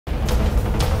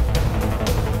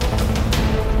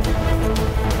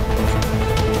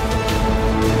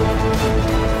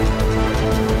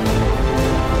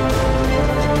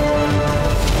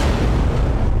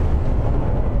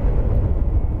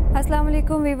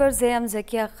سبسکرایبر زیم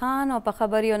زکیه خان او په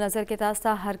خبر یو نظر کې تاسو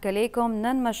ته هرکلی کوم.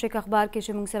 نن مشرق اخبار کې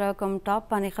چې موږ سره کوم ټاپ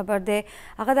باندې خبر دی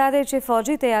هغه دا دی چې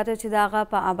فوجي تیاری چې د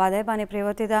هغه په آبادۍ باندې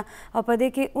پریوتې ده او په دې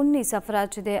کې 19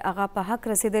 افراد چې دی هغه په حق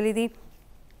رسېدلي دي.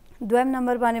 دویم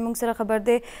نمبر باندې موږ سره خبر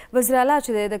دی وزیر اعلی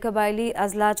چې دی د قبایلي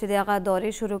اضلاع چې دی هغه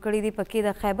دورې شروع کړي دي پکې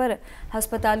د خیبر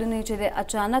هسپتالونو چې دی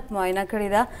اچانک معاینه کړې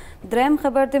ده. دریم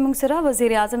خبر دی موږ سره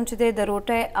وزیر اعظم چې دی د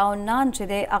روټۍ او نان چې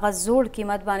دی هغه زوړ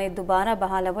قیمت باندې دوباره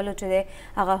بحالولو چې دی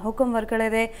هغه حکم ورکړی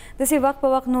دی. داسې وخت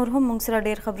په وخت نور هم موږ سره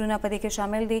ډېر خبرونه په دې کې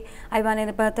شامل دي ای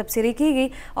باندې په تبصرې کیږي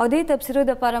او دې تبصرو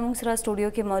دپاره موږ سره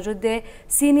سټوډیو کې موجود دی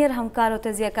سینیر همکار او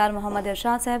تجزیه کار محمد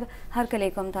ارشاد صاحب.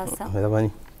 هرکلی کوم تاسو ته.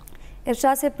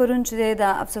 ارشاد صاحب پرون چې د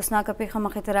افسوسناکه پیښه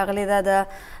مخې ته راغلې ده د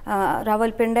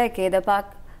راولپنډۍ کې د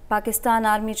پاکستان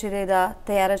آرمي چې دی د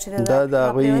طیاره چې دی د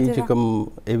هغوی چې کوم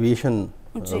ایویشن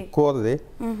کور دی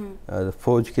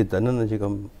فوج کې دننه چې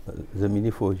کوم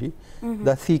زمینی فوجي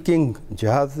دا سیکینګ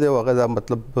جهاز دی او هغه دا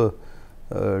مطلب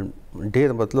ډېر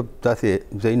مطلب داسې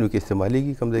ځایونو کې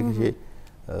استعمالیږي کوم ځای کې چې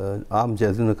عام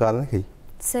جهازونه کار نه کوي.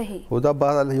 صحیح. خو دا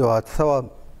بهرحال یو حادثه وه.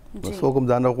 څوک هم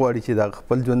دا نه غواړي چې د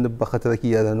خپل ژوند په خطره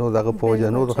کې یا د نور دغه فوج یا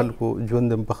نور خلکو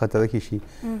ژوند په خطره کې شي.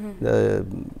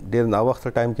 ډېر ناوخته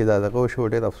ټایم کې دا دغه وشو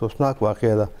ډېر افسوسناک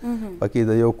واقعه ده. پکې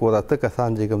د یو کور اته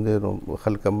کسان چې کوم دی نو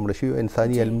خلک مړه شوي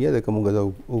انساني المیه ده که موږ دا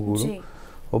وګورو.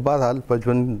 خو بهرحال په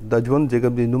ژوند د ژوند چې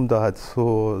کوم دی نوم د حادثو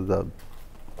د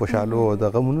خوشحالو او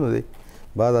د غمونو دی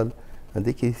بهرحال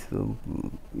دې کې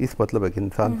هیڅ مطلب کې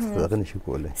انسان دغه نشي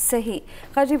کولی. صحیح.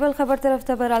 خاجي بل خبر طرف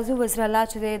ته به راځو. وزیر اعلی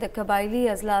چې دی د قبایلي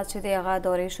اضلاع چې دی هغه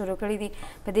دورې شروع کړي دي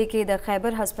په دې کې د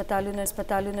خیبر هسپتالونو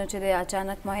چې دی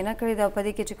اچانک معاینه کړې ده او په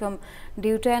دې کې چې کوم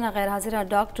ډیوټي نه غیر حاضره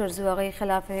ډاکټرز و هغوی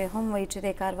خلاف هم وایي چې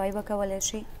دی کاروایي به کولی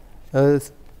شي.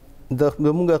 د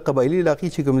موږ قبایلي علاقې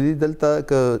چې کوم دي دلته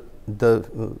که د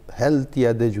هیلث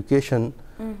یا د ایجوکیشن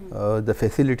د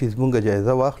فیسیلیټیز مونږ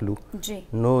جایزه واخلو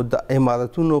نو د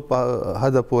امارتونو په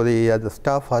حده پورې یا د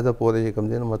سټاف حده پورې چې کوم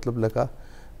دی نو مطلب لکه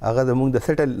هغه د مونږ د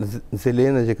سیټل ضلعې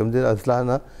نه چې کوم دی اضلاع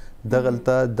نه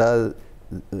دغلته د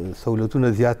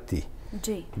سهولتونه زیات دي.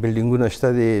 بلډینګونه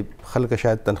شته دي خلک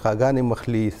شاید تنخواګانې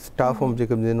مخلي سټاف هم چې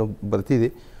کوم دی نو برتي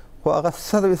دي خو هغه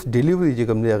سروس ډیلیوري چې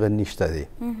کوم دی هغه نشته دی.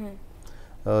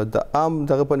 د عام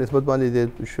دغه په نسبت باندې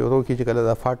د شروع کې چې کله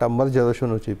د فاټا مرجر شو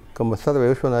نو چې کوم سروې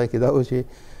وشو نه کې دا و چې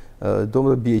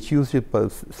دومره بي ایچ یو چې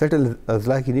په سیټل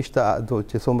اضلاع کې نشته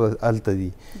چې څومره هلته دي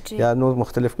یا نور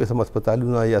مختلف قسم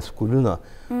هسپتالونه یا سکولونه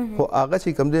خو هغه چې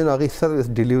کوم دی نو هغې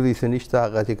سروس ډیلیوري څه نشته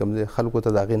هغه چې کوم دی خلکو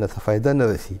ته د هغې نه څه فایده نه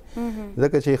رسي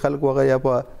ځکه چې خلکو هغه یا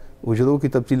په اجرو کې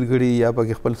تبدیل کړي یا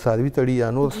پکې خپل څاروي تړي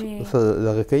یا نور څه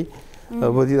دغه کوي.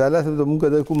 وزیر اعلی صاحب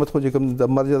زموږ د حکومت خو چې کوم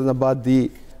د مرجر نه بعد دی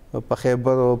په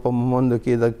خیبر او په مومندو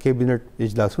کې د کیبینټ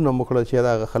اجلاسونه وکړل چې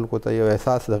هغه خلکو ته یو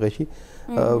احساس دغه شي.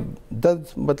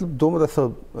 د مطلب دومره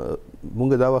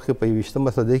مونږ دا وخت په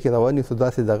 20مه صدۍ کې روان یو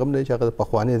داسې دغه نه چې هغه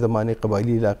پخوانۍ زمانې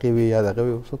قبایلي علاقې وي یا دغه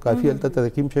وي کافي هلته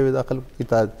ترقیم شوی د خلکو کې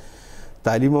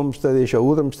تعلیم هم شته دی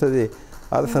شعور هم شته دی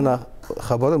هر څه نه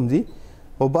خبر هم دي.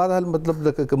 خو بهرحال مطلب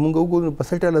لکه که مونږ وګورو په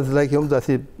سیټل اضلاع کې هم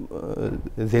داسې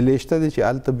ضلعې شته دي چې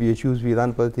هلته بي ایچ یوز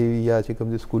ویران پرتې وي یا چې کوم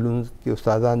دي سکولونو کې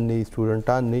استادان نه وي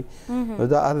سټوډنټان نه وي نو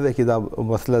دا هر ځای کې دا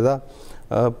مسله ده.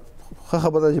 ښه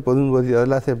خبره ده چې پرون وزیر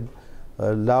اعلی صاحب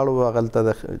لاړو هغلته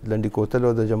د لنډي کوتل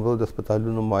او د جمرود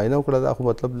هسپتالونو معاینه وکړه. دا خو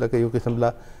مطلب لکه یو قسم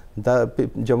لا دا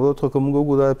جمرود خو که مونږ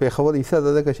وګورو پېښور حصه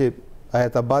ده ځکه چې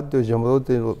حیات آباد دی جمرود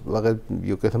هغه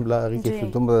یو قسم لا هغې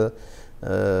کې دومره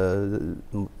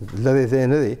لرې ځای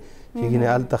نه دی چې ګینې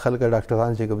هلته خلک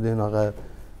ډاکټران چې کوم دی نو هغه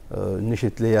نشي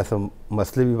تللی یا څه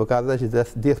مسله وي پکار ده چې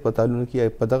دې هسپتالونو کې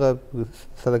په دغه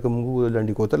سره که موږ وګورو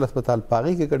لنډي کوتل هسپتال په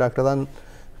هغې کې که ډاکټران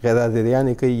غیر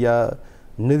حاضریانې کوي یا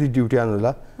نه دي ډیوټیانو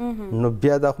له نو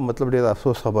بیا دا خو مطلب ډېر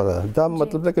افسوس خبره ده. دا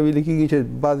مطلب لکه ویل کېږي چې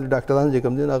بعض ډاکټران چې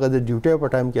کوم دي هغه د ډیوټۍ په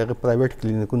ټایم کې هغه پرایویټ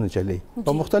کلینیکونه چلوي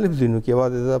په مختلف ځایونو کې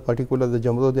یوازې دا پارټیکولر د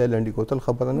جمرود یا لنډي کوتل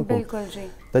خبره نه کوم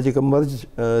دا چې کوم مرج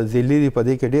ضلعې دي په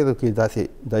دې کې ډېرو کې داسې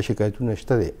دا شکایتونه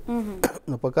شته دی.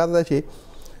 نو پکار ده چې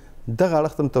دغه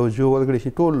اړخ ته هم توجه ورکړي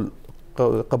چې ټول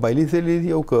قبایلي ضلعې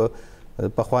دي او که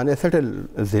پخوانۍ سیټل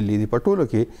ضلعې دي په ټولو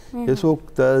کې چې څوک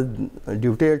د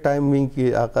ډیوټۍ ټایمینګ کې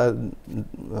هغه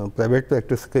پرایویټ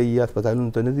پریکټس کوي یا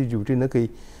هسپتالونو ته نه دي ډیوټي نه کوي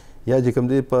یا چې کوم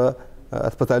دی په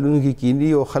هسپتالونو کې کینی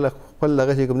او خلک خپل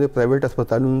هغه چې کوم دی پرایویټ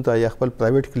هسپتالونو ته یا خپل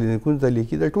پرایویټ کلینیکونو ته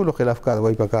لیکي د ټولو خلاف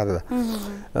کاروایي پکار ده.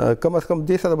 کم از کم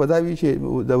دې سره به دا وي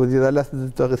چې د وزیر اعلی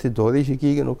دغسې دورې چې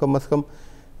کېږي نو کم از کم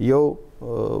یو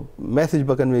میسج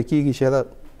به کنوی کېږي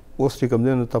چې اوس چې کوم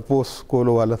دی نو تپوس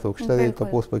کولو والا څوک شته دی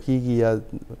تپوس به کېږي یا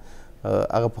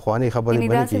هغه پخوانۍ خبرې یعنې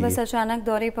بنې داسې کېږي. بس اچانک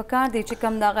دورې په کار دی چې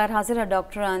کم دا غیر حاضره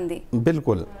ډاکټران دي.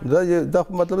 بالکل دا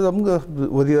مطلب زموږ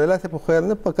وزیر اعلی صاحب په خیر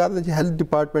نه په کار ده چې هیلث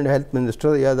ډپارټمنټ هیلث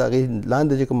منسټر یا د هغې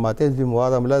لاندې چې کوم ماتحت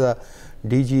ذموار عمله ده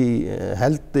ډي جي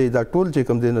هیلث دی دا ټول چې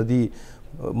کوم دی نو دی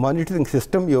مانیټرینګ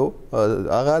سیستم یو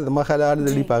هغه زما خیال د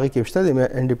دې په هغې کې شته دی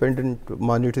انډیپینډنټ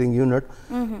مانیټرینګ یونټ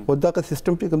خو دغه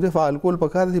سیستم چې کوم دی فعال کول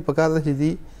پکار دی چې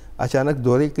دی اچانک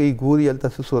دورې کوي ګوري هلته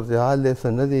څه صورتحال دی څه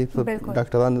نه دی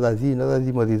ډاکټران راځي نه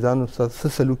راځي مریضانو څه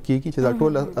سلوک کېږي چې دا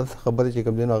ټول خبرې چې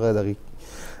کوم دی نو هغه دغې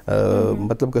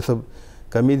مطلب که څه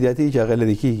کمی زیاتی چې هغه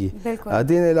لرې کېږي.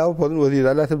 دې نه علاوه پرون وزیر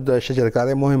اعلی صاحب د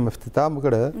شجرکارۍ مهم افتتاح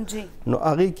وکړه نو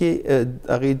هغې کې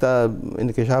هغې ته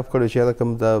انکشاف کړی چې هغه کوم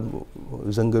د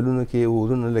ځنګلونو کې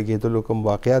اورونه لګېدلو کوم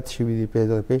واقعات شوي دي پې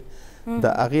د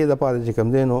هغې دپاره چې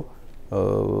کوم دی نو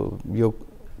یو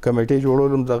کمیټې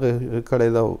جوړولو هم دغه کړی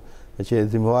ده چې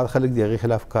ذموار خلک د هغې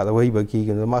خلاف کاروایي به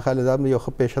کېږي. نو زما خیال دا یو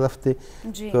ښه پیشرفت دی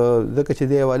ځکه چې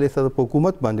دې حوالې سره په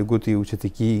حکومت باندې ګوتې اوچتې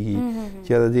کېږي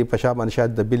چې د دې په شا باندې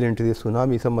شاید د بل انټرې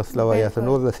سونامي څه مسله وه یا څه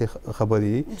نور داسې خبرې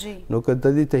دي نو که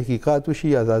د دې تحقیقات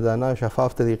وشي ازادانه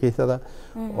شفاف طریقې سره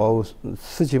او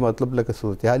څه چې مطلب لکه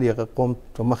صورتحال یې هغه قوم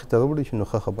ته مخې ته راوړي شي نو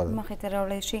ښه خبره ده. مخې ته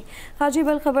راوړی شي. حاجي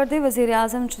بل خبر دی وزیر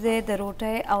اعظم چې دی د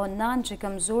روټۍ او نان چې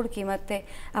کوم زوړ قیمت دی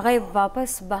هغه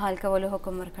واپس بحال کولو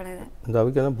حکم ورکړی دی. دا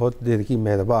وایي که نه بہت دیر کی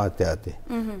مهربان احتیاط دی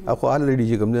خو آلریډي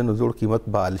چې کوم دی نو زوړ قیمت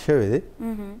بحال شوی دی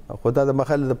خو دا د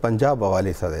مخل د پنجاب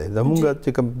حوالې سره دی زمونږ چې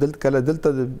کوم کله دلته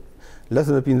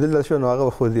 10-15 شو نو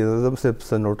هغه خو وزیر اعظم صاحب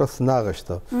څه نوټس نه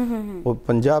اخیسته خو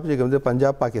پنجاب چې کوم دی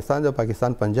پنجاب پاکستان دی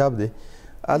پاکستان پنجاب دی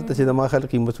هلته چې د ما خیال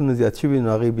قیمتونه زیات شوي نو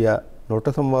هغې بیا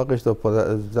نوټس هم واخیسته په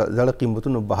زړه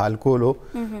قیمتونو بحال کولو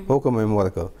حکم یې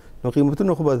ورکړ نو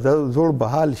قیمتونه خو به زوړ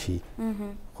بحال شي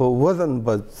خو وزن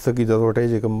به څه کي د روټۍ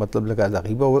چې کوم مطلب لکه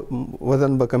هغې به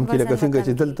وزن به کم کړي لکه څنګه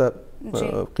چې دلته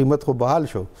قیمت خو بحال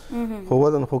شو خو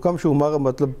وزن خو کم شو هماغه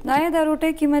مطلب دا د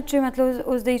روټۍ قیمت چې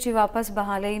مطلب اوس دی چې واپس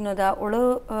بحالوي نو دا اوړه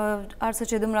هر څه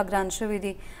چې دومره ګران شوي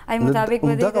دي ای مطابق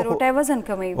به د روټۍ وزن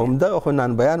کموي همدغه خو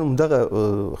نان بیان همدغه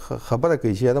خبره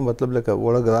کوي چې دا مطلب لکه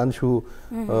اوړه ګران شو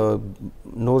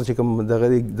نور چې کوم دغه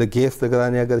د ګیس د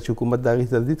ګرانۍ اگر چې حکومت د هغې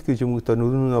تردید کوي چې موږ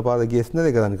تنورونو لپاره ګیس نه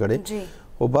دی ګران کړی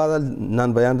خو بعد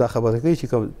نان بیان دا خبره کوي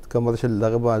چې کمرشل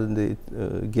دغه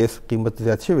باندې ګیس قیمت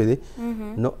زیات شوی دی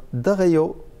نو دغه یو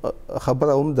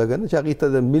خبره هم دغه نه چې هغې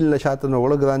ته د میل نه شاته نه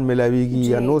وړه ګران میلاویږي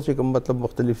یا نور چې کوم مطلب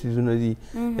مختلف څیزونه دي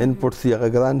انپوټس یې هغه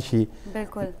ګران شي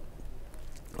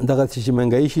دغه چې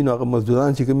مهنګایي شي نو هغه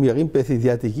مزدوران چې کوم هغې هم پیسې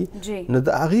زیاتې کړي نو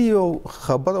د هغې یو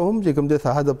خبره هم چې کوم دی څه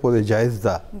حده پورې جایز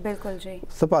ده بالکل جی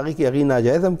څه په هغې کې هغې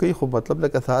ناجایز هم کوي خو مطلب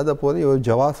لکه څه حده پورې یو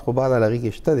جواز خو بهرحال هغې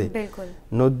کې شته دی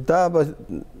نو دا به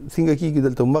څنګه کېږي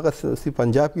دلته همغسې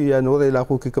پنجاب کې یا نورو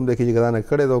علاقو کې کوم ځای کې چې ګرانه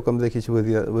کړې ده او کوم ځای کې چې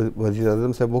وزیر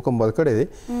اعظم صاحب حکم ورکړی دی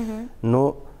نو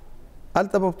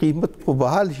هلته به قیمت خو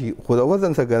بحال شي خو د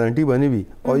وزن څه ګارنټي به نه وي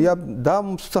او یا دا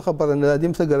هم څه خبره نه ده دې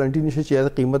هم څه ګارنټي نشته چې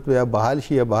یا قیمت به یا بحال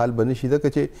شي یا بحال به نه شي ځکه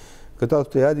چې که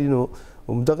تاسو ته یاد وي نو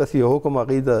همدغسې یو حکم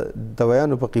هغې د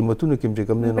دوایانو په قیمتونو کې هم چې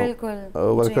کوم دی نو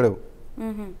ورکړی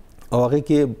او هغې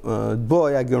کې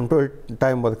 2 یا ګنټو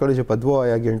ټایم ورکړی چې په 2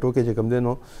 یا ګنټو کې چې کوم دی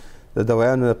نو د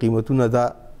دوایانو قیمتونه دا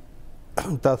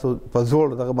تاسو په زوړ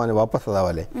دغه باندې واپس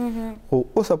راولئ خو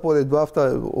اوسه پورې 2 هفته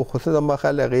خو څه زما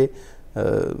خیال هغې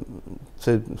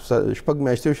شپږ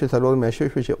میاشتې وشوې 4 میاشتې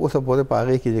وشوې چې اوسه پورې په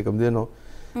هغې کې چې کوم دی نو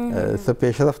څه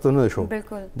پیشرفت نه شو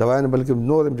دوایانو بلکې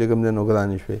نور هم چې کوم دی نو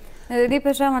ګرانې شوې د دې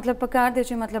په شا مطلب پکار دی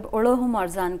چې مطلب اوړه هم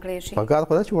ارزان کړی شي پکار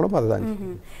خو دا چې اوړه هم ارزان شي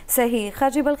صحیح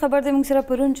خاجي بل خبر دی موږ سره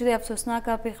پرون چې د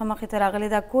افسوسناکه پیښه مخې ته راغلې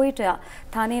ده کویټه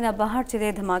تھانې نه بهر چې دی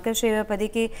دھماکه شوې وه په دې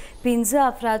کې 15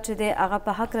 افراد چې دی هغه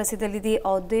په حق رسېدلي دي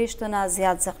او 30 تنه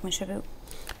زیات زخمي شوي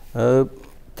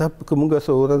ته که موږ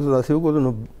څه ورځ داسې وګورو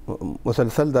نو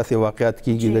مسلسل داسې واقعات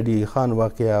کېږي د ډي خان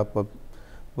واقعه په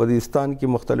وزیرستان کې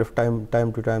مختلف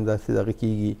ټایم ټو ټایم داسې دغه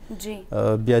کېږي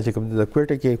بیا چې کوم د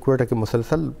کویټه کې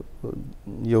مسلسل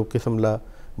یو قسم لا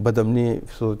بدامني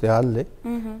صورتحال دی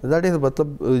دا ډېر مطلب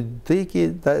دی کې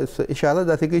اشاره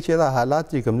داسې کوي چې دا حالات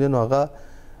چې کوم دی نو هغه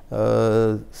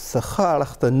څه ښه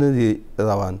اړخ ته نه دي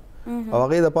روان او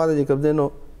هغې دپاره چې کوم دی نو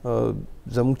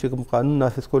زموږ چې کوم قانون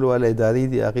نافظ کولو والا ادارې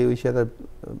دي هغې وایي چې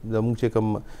زموږ چې کوم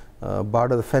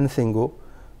بارډر فینسنګ و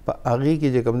په هغې کې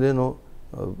چې کوم دی نو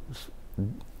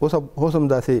اوس هم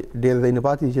داسې ډېر ځای نه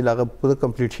پاتې چې هغه پوره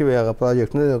کمپلیټ شوی هغه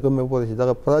پروجیکټ نه دی هغه مې وپوهېده چې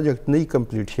دغه پروجیکټ نه وي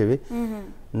کمپلیټ شوی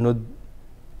نو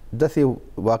داسې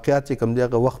واقعات چې کوم دی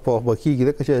هغه وخت په وخت به کېږي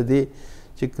ځکه چې د دې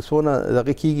چې څونه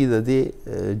دغه کېږي د دې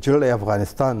جړی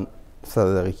افغانستان سره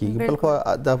دغه کېږي بل خو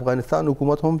د افغانستان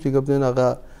حکومت هم چې کوم دی هغه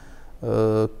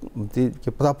کې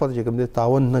پراپر چې کوم دی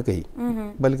تعاون نه کوي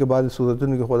بلکې بعضې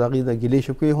صورتونو کې خو د هغې نه ګیلې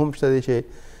شکوې هم شته دی چې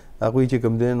هغوی چې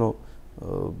کوم دی نو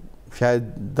شاید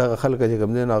دغه خلک چې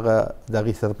کوم دی نو هغه د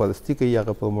هغې سرپرستي کوي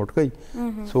هغه پروموټ کوي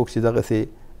څوک چې دغسې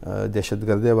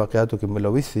دهشتګردۍ واقعاتو کې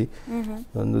ملوث دي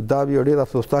نو دا یو ډېر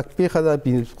افسوسناک پیښه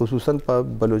ده خصوصا په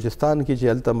بلوچستان کې چې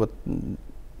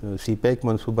هلته سی پیک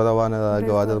منصوبه روانه ده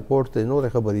ګوادر پورټ ته نورې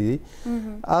خبرې دي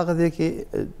هغه ځای کې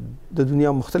د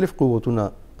دنیا مختلف قوتونه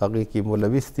هغې کې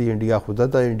ملوث دي انډیا خوده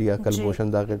ده انډیا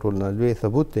کلموشن د هغې ټول نه لوی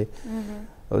ثبوت دی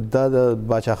دا د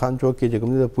باچا خان چوک کې چې کوم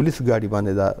دی د پولیس ګاډي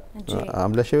باندې دا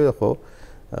حمله شوې ده خو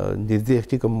نږدې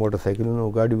چې کوم موټر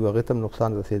سایکلونو ګاډي وو هغې ته هم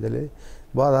نقصان رسېدلی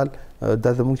بهرحال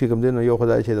دا زموږ چې کوم دی نو یو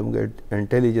خدای چې زموږ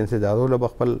انټیلیجنس ادارو له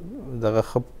به خپل دغه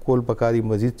ښه کول پکار دي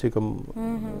مزید چې کوم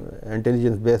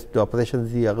انټیلیجنس بیسډ اپریشنز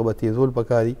دي هغه به تیزول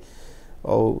پکار دي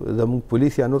او زموږ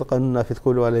پولیس یا نور قانون نافذ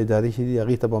کولو والا ادارې چې دي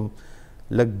هغې ته به هم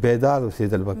لږ بیدار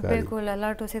اوسېدل پکار دي بالکل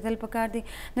الرټ اوسېدل پکار دي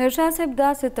نو ارشاد صاحب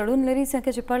داسې تړون لري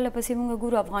څنګه چې پرله پسې موږ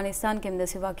ګورو افغانستان کې هم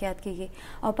داسې واقعات کېږي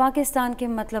او پاکستان کې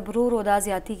مطلب رو دا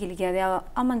زیاتي کې لګیا دی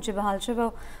امن چې بحال شوی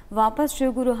واپس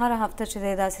چې ګورو هر هفته چې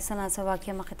دی داسې څه ناڅه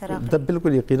واقع مخې ته راغلی دا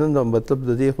بالکل یقینا مطلب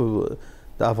د دې خو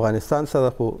د افغانستان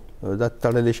سره خو دا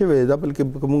تړلی شوی دی دا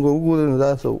بلکې که موږ وګورو نو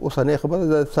دا اوسنۍ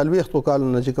خبره ده 40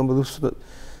 کالو نه چې کوم روس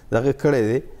دغه کړی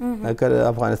دی کله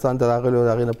افغانستان ته راغلی او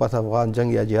د هغې نه پس افغان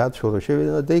جنګ یا جهاد شروع شوی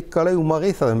دی دی کړی و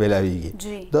هغې سره میلاویږي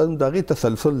دا د هغې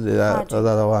تسلسل دی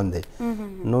را روان دی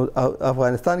نو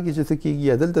افغانستان کې چې څه کېږي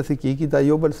یا دلته څه کېږي دا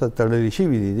یو بل سره تړلی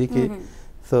شوي دي دې کې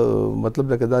څه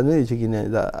مطلب لکه دا نه دی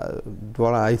چې دا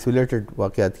دواړه آیسولیټډ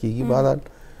واقعات کېږي بهرحال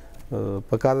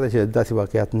پکار ده چې داسې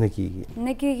واقعات نه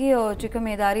کېږي او چې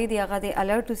کومې ادارې دي هغه د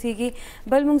الرټ اوسېږي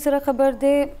بل موږ سره خبر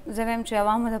دی زه وایم چې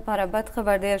عوامو دپاره بد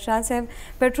خبر دی ارشاد صاحب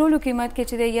پټرولو قیمت کې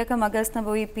چې دی 1 اګست نه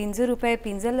به وي 15 روپۍ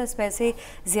 15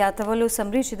 پیسې زیاتولو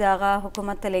سمري چې د هغه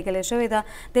حکومت ته لیږلی شوې ده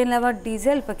د علاوه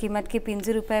ډیزل په قیمت کې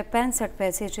 15 روپۍ 65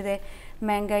 پیسې چې دی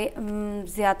مهنګۍ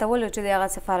زیاتولو چې دی هغه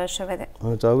سفارش شوی دی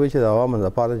تا وایي چې د عوامو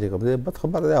دپاره چې کوم دی بد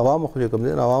خبره دی عوامو خو چې کوم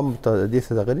دی عوام ته د دې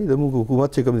څه دغه دي زموږ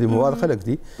حکومت چې کوم ذمهوار خلک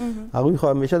دي هغوی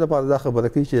خو همیشه دپاره دا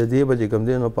خبره کوي چې د دې به چې کوم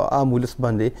دی نو په عام ولس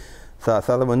باندې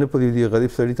سره به نه پرېږدي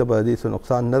غریب سړي ته به د دې څه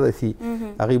نقصان نه رسي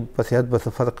هغې په صحت به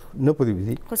څه فرق نه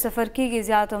پرېږدي خو سفر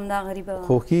کېږي زیات همدا غریبه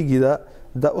خو کېږي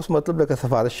دا اوس مطلب لکه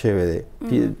سفارش شوی دی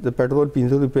د پټرول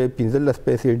 15 روپۍ 15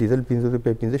 پیسې ډیزل 15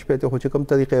 روپۍ 15 پیسې خو چې کوم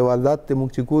طریقې واردات ته موږ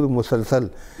چې ګورو مسلسل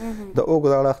د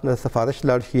اوږد اړخ نه سفارش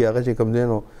لاړ شي هغه چې کوم دی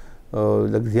نو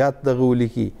لږ زیات دغه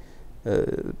ولیکي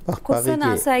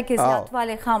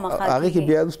هغې کې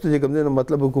بیا وروسته چې کوم دی نو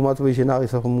مطلب حکومت وایي چې نه هغې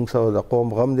څخه موږ سره د قوم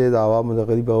غم دی د عوامو د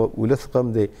غریب ولس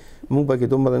غم دی موږ پکې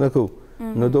دومره نه کوو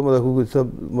نو دومره خو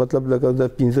مطلب لکه د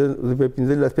 15 روپۍ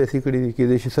 15 پیسې کړي دي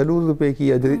کېدای شي 4 روپۍ کې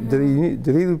یا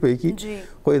 3 روپۍ کې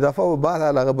خو اضافه به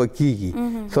بهرحال هغه به کېږي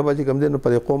څه به چې کوم دی نو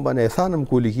په دې قوم باندې احسان هم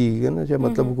کولی کېږي نه چې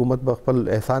مطلب حکومت به خپل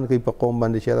احسان کوي په قوم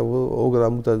باندې چې وګوره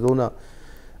موږ ته دونه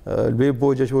لوی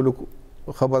بوج اچولو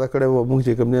خبره کړې وه موږ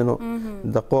چې کوم دی نو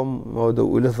د قوم او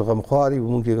د ولس غمخوار یو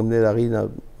موږ چې کوم دی د هغې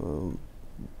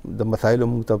نه د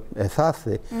مسایلو موږ ته احساس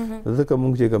دی ځکه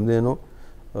موږ چې کوم دی نو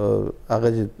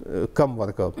هغه کم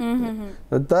ورکوو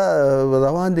دا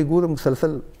روان دی ګوره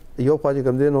مسلسل یو خوا چې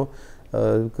کوم دی نو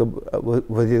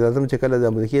وزیر اعظم چې کله د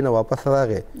امریکې نه واپس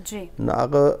راغی نو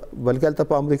هغه بلکې هلته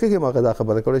په امریکا کې هم هغه دا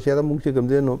خبره کړې چې یاره موږ چې کوم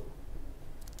دی نو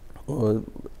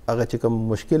هغه چې کوم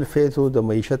مشکل فیض و د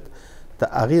معیشت د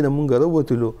هغې نه موږ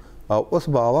راووتلو او اوس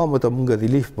به عوامو ته موږ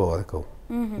ریلیف به ورکوو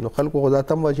نو خلکو خو دا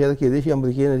تم وه چې کېدای شي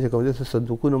امریکې نه چې کوم دی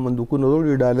صندوقونه مندوقونه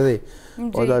وروړي ډالرې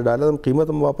او دا ډالر هم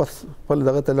قیمت هم واپس خپل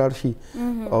دغه ته لاړ شي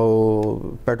او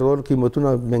پټرول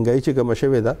قیمتونه مهنګایي چې کومه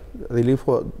شوې ده ریلیف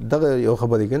خو دغه یو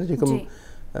خبرې کوي چې کوم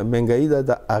مهنګایي ده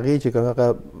د هغې چې کوم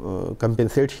هغه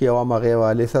کمپنسیټ شي عوام هغې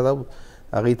حوالې سره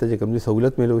هغې ته چې کوم دی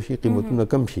سهولت میلو شي قیمتونه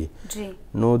کم شي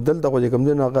نو دلته خو چې کوم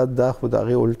دی نو هغه دا خو د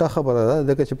هغې الټه خبره ده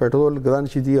ځکه چې پټرول ګران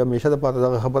شي دي همیشه دپاره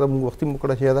دغه خبره موږ وختي مو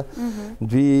کړه چې یاره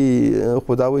دوی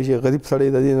خو دا وایي چې غریب سړی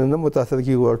د دې نه متاثر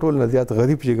کېږي ټول نه زیات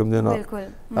غریب چې کوم دی نو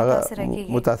هغه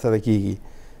متاثره کېږي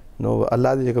نو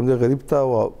الله دې چې کوم دی غریب ته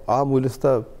او عام ولس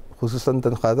ته خصوصا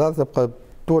تنخواهدار طبقه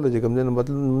ټوله چې کوم دی نو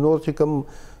مطلب نور چې کوم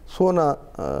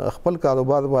څونه خپل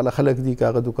کاروبار والا خلک دي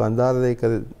که هغه دکاندار دی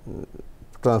که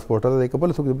ترانسپورټر دی که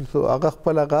بل څوک دی هغه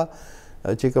خپل هغه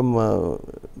چې کوم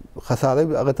خساره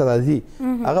هغه ته راځي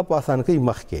هغه په اسانکۍ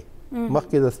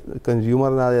مخکې د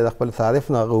کنزیومر نه د خپل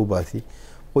صارف نه هغه وباسي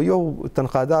خو یو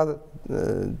تنخواهدار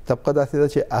طبقه داسې ده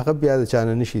چې هغه بیا د چا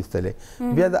نه نشي ایستلی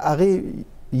بیا د هغې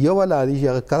یو لارې چې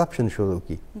هغه کرپشن شروع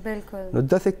کړي نو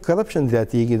داسې کرپشن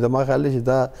زیاتېږي زما خیال دی چې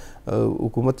دا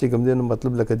حکومت چې کوم دی نو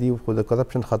مطلب لکه دی خو د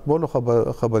کرپشن ختمولو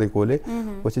خبرې کولې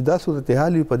خو چې دا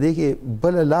صورتحال وي په دې کې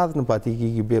بله لار نه پاتې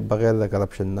کېږي بغیر د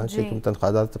کرپشن نه چې کوم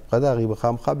تنخواهدار طبقه ده هغې به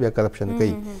خامخا بیا کرپشن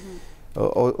کوي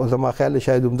او زما خیال دی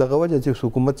شاید همدغه وجه چې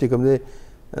حکومت چې کوم دی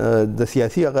د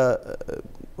سیاسي هغه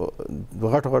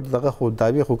غټ دغه خو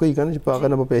دعوې خو کوي کنه چې په هغه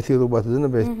نه پیسې وروباسو نه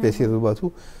پیسې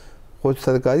وروباسو خو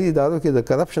سرکاري ادارو کې د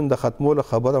کرپشن د ختمولو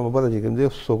خبره چې کوم دی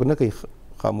څوک نه کوي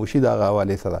خاموشي د هغه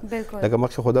حوالې سره لکه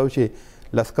مخکې خو دا و چې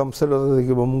لس کم سل ورځې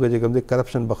کې به مونږ چې کوم دی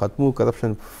کرپشن به ختمو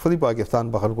کرپشن فری پاکستان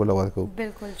به خلکو له ورکوو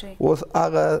اوس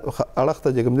هغه اړخ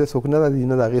ته چې کوم دی څوک نه راځي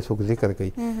نه د هغې څوک ذکر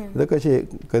کوي ځکه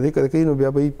چې که ذکر کوي نو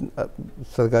بیا به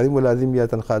سرکاري ملازم یا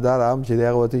تنخوادار عام چې دی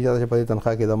هغه ورته چې په دې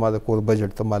تنخواه کې د ما د کور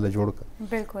بجټ ته ماله جوړ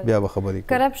کړه بیا به خبرې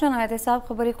کوي کرپشن او احتساب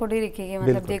خبرې خو ډېرې کېږي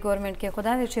مطلب دې ګورنمنټ کې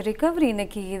خدا دې چې ریکوري نه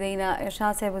کېږي دی نه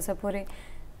ارشاد صاحب اوسه پورې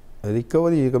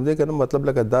ریکوري کوم دی کنه مطلب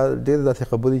لکه دا ډېر داسې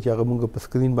خبرې چې هغه مونږ په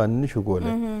سکرین باندې نشو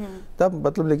کولی دا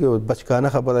مطلب لکه بچکانه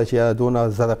خبره چې دونه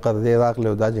زره قرضې راغلې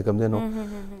او دا چې کوم دی نو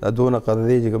دا دونه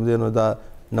قرضې چې کوم دی نو دا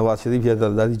نواز شریف یا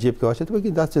زرداري جیب کې واچوي ته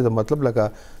دا چې مطلب لکه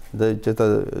د چې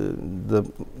د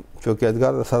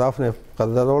چوکیدګار د صراف نه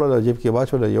قرضه راوړله جیب کې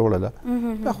واچوله یوړله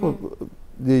دا خو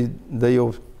د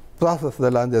یو پروسس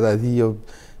د لاندې راځي یو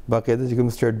باقاعده چې کوم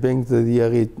سټیټ بینک د دې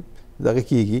هغې دغه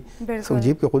کېږي څوک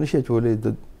جیب کې خو نشي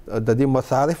اچولی د دې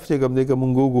مصارف چې کوم دی که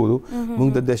مونږ وګورو مونږ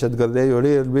د دهشتګردۍ یو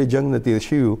ډېر لوی جنګ نه تېر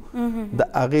شوي یو د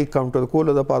هغې کاونټر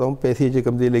کولو دپاره هم پیسې چې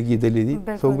کوم دی لګېدلې دي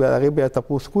څوک بیا هغې بیا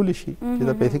تپوس کولی شي چې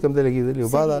دا پیسې کوم دی لګېدلې وو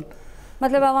بهرحال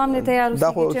مطلب عوام نه تیار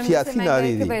دا خو سیاسي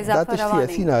نارې دي دا تش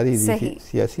سیاسي نارې دي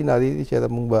سیاسي نارې دي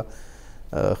چې موږ به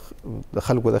د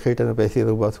خلکو د خېټه نه پیسې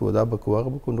راوباسو دا به کوو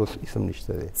هغه به کوو نو هېڅ هم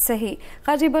نشته دی صحیح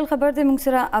قاضي بل خبر دی موږ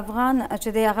سره افغان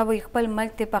چې دی هغه وایي خپل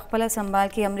ملک دی په خپله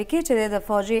سنبال کړي امریکې چې دی د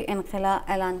فوجي انخلا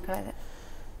اعلان کړی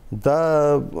دی دا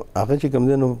هغه چې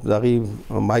کوم دی نو د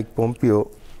هغې مایک پومپیو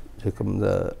چې کوم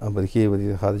د امریکې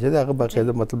وزیر خارجه دی هغه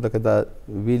باقاعده مطلب لکه دا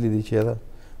ویلي دي چې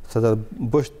صدر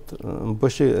بش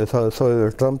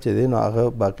ټرمپ چې دی نو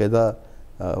هغه باقاعده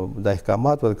د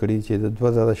احکامات ورکړي چې د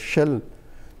 2020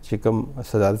 چې کوم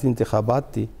صدارتي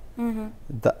انتخابات دي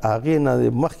د هغې نه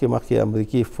مخکې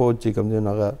امریکي فوج چې کوم دی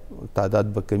نو هغه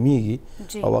تعداد به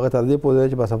کمیږي او هغه تر دې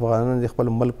پورې چې بس افغانان د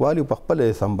خپل ملک والي په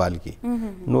خپله سنبال کړي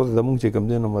نور زموږ چې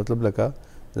کوم دی نو مطلب لکه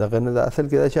دغه نه د اصل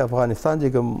کې دا چې افغانستان چې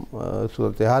کوم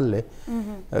صورتحال دی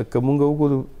که مونږ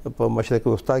وګورو په مشرق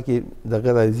وسطا کې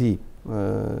دغه راځي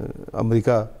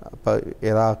امریکا په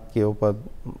عراق کې او په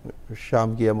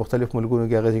شام کې یا مختلف ملکونو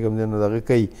کې هغه چې کوم دی نو دغه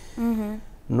کوي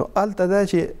نو هلته دا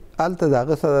چې هلته د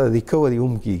هغه سره ریکوري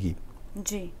هم کېږي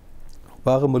په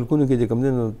هغه ملکونو کې چې کوم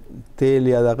دی نو تیل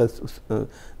یا دغه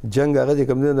جنګ هغه چې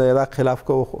کوم دی د عراق خلاف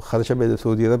کو خرچه به د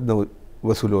سعودي عرب نه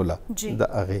وصولوله د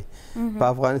هغې په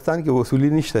افغانستان کې وصولي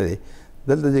نشته دی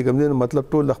دلته چې کوم دی نو مطلب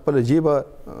ټول د خپله جیبه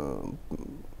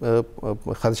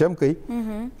خرچه هم کوي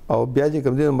او بیا چې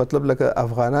کوم دی نو مطلب لکه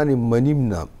افغانان یې منیم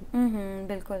نه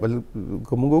بل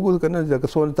که موږ وګورو که نه لکه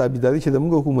څونه تابعداري چې د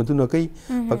موږ حکومتونه کوي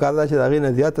په کار دا چې د هغې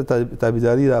نه زیاته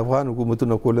تابعداري د افغان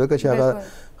حکومتونه کوله ځکه چې هغه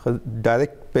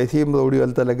ډایرکټ پیسې هم راوړي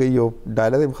هلته لګوي او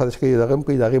ډالر هم خرچ کوي دغه هم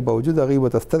کوي د هغې باوجود هغوی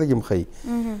ورته سترګې هم ښیي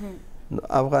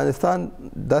افغانستان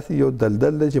داسې یو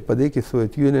دلدل دی چې په دې کې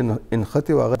سوویت یونین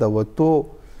انخطې و هغه د وتو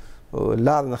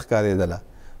لار نه ښکارېدله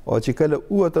او چې کله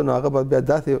ووته نو هغه به بیا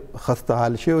داسې خسته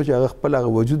حال شوی چې هغه خپل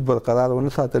هغه وجود برقرار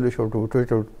ونه ساتلی شو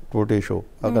ټوټې شو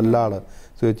هغه لاړه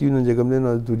سوویت یونین چې کوم دی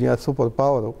نو د دنیا سپر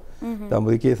پاور و د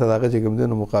امریکې سره هغه چې کوم دی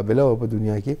نو مقابله وه په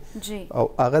دنیا کې او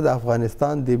هغه د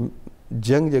افغانستان د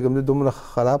جنګ چې کوم دی دومره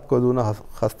خراب کړ دومره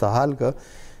خسته حال کړ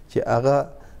چې هغه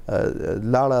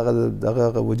لاړه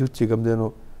هغه وجود چې کوم دی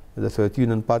نو د سوویت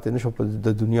یونین پاتې نه شو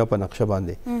د دنیا په نقشه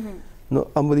باندې نو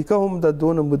امریکا هم د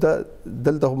دونه موده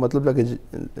دلته خو مطلب لکه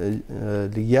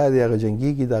لګیا دی هغه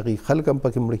جنګېږي د هغې خلک هم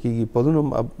پکې مړه کېږي پرون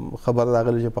هم خبر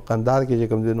راغلی چې په قندهار کې چې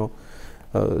کوم دی نو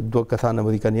 2 کسان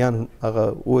امریکایان هغه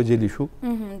ووژلي شو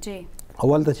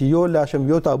هلته چې یو لاش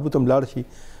هم یو تابوت هم لاړ شي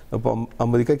په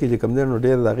امریکا کې چې کوم دی نو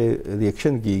ډېر د هغې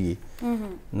ریاکشن کېږي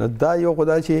نو دا یو خو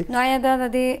دا چې نو آیا دا د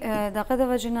دې دغه د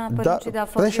وجې نه چې دا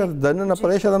پریشر دننه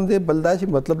پریشر هم دی بل دا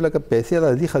چې مطلب لکه پیسې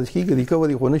راځي خرڅ کېږي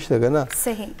ریکوري خو نشته که نه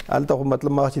هلته خو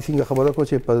مطلب ما چې څنګه خبره کړو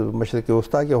چې په مشرق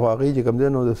وسطا کې خو هغوی چې کوم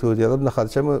دی نو د سعودي عرب نه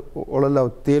خرچه مې وړله او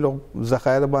تیلو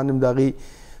ذخایر باندې هم د هغوی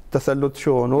تسلط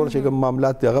شو نور چې کوم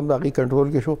معاملات دي هغه هم د هغوی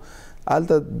کنټرول کې شو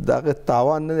هلته د هغې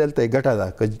تاوان نه دی هلته یې ګټه ده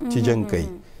چې جنګ کوي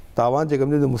تاوان چې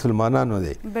کوم دی د مسلمانانو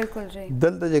دی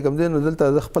دلته چې کوم دی نو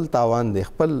دلته خپل تاوان دی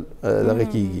خپل دغه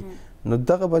کېږي نو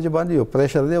دغه وجه باندې یو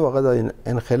پریشر دی هغه د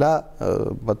انخلا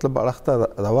مطلب اړخ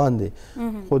ته روان دی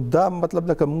خو دا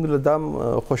مطلب لکه موږ له دا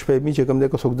خوشفهمي چې کوم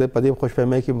دی که څوک دی په دې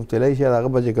خوشفهمۍ کې مبتلا شي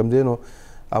هغه به چې کوم دی نو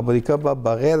امریکا به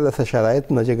بغیر د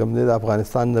شرایط نه چې کوم دی د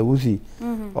افغانستان نه وځي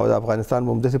او د افغانستان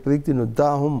به همداسې پرېږدي نو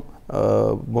دا هم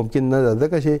ممکن نه ده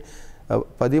ځکه چې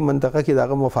په دې منطقه کې د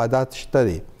هغه مفادات شته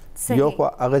دی یو خوا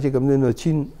هغه چې کوم دی نو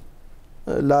چین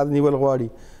لار نیول غواړي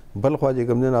بل خوا چې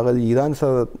کوم دی نو هغه د ایران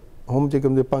سره هم چې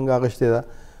کوم د پنګ اغشته ده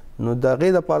نو د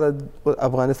غیر لپاره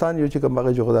افغانستان یو چې کوم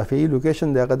هغه جغرافیایي لوکیشن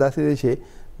دی هغه داسې دی چې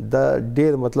دا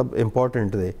ډیر مطلب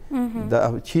امپورټنٹ دی د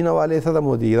چین حواله سره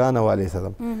مو د ایران حواله سره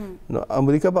نو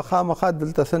امریکا به خامخا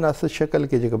دلته سناسه شکل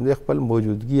کې چې کوم دی خپل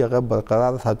موجودګي هغه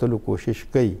برقرار ساتلو کوشش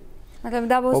کوي مطلب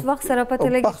دا اوس وخت سره پته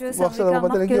لګي چې امریکا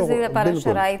مخکې لپاره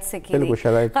شرایط سکي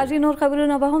قاضي نور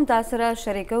خبرونه به هم تاسو سره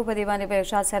شریکو په دی باندې به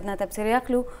ارشاد صاحب نه تفسیر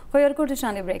اخلو خو یو کوټه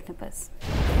شان بریک نه پس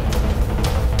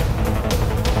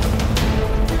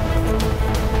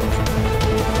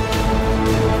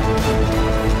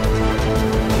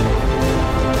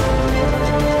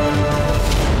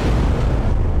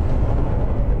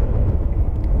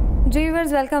جی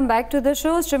ویورز ویلکم بیک ټو د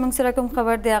شو سټریمینګ سره کوم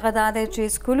خبر دی هغه دا دی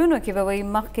چې سکولونو کې به وایي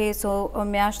مخکې څو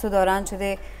میاشتو دوران چې دی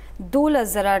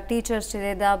 12,000 ټیچرز چې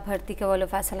دی دا بھرتی کولو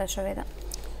فیصله شوې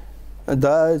ده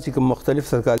دا چې کوم مختلف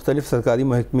سرکاري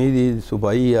محکمې دي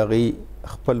صوبایي هغې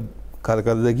خپل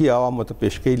کارکردګي عوامو ته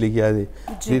پیش کوي لګیا دی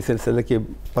دې سلسله کې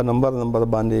په نمبر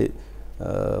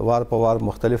باندې وار په وار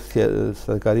مختلف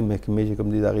سرکاري محکمې چې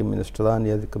کوم دي د هغې منسټران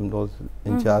یا کوم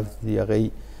انچارج دي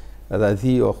هغې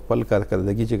راځي او خپل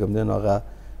کارکردګي چې کوم دی نو هغه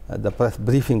د پریس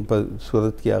بریفینګ په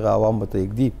صورت کې هغه عوامو ته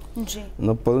یږدي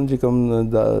نو پرون چې کوم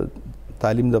د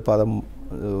تعلیم دپاره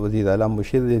وزیر اعلی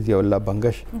مشیر دی ضیاء الله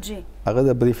بنګش هغه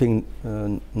د بریفینګ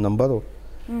نمبر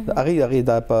هغې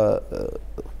دا په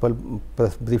خپل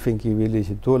پریس بریفینګ کې ویلي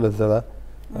چې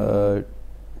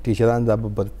 12,000 ټیچران دا به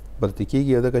برتي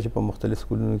کېږي او ځکه چې په مختلف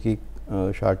سکولونو کې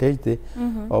شارټیج دی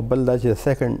او بل دا چې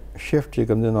سیکنډ شفټ چې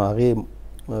کوم دی نو هغې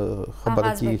خبره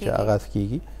کیږي چې آغاز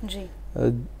کیږي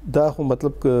دا خو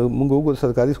مطلب موږ وګورو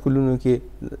سرکاري سکولونو کې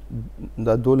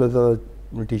دا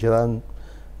 12,000 ټیچران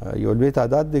یو لوی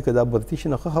تعداد دی که دا برتي شي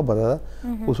نو ښه خبره ده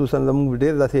خصوصا زموږ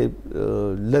ډېر داسې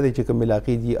لرې چې کوم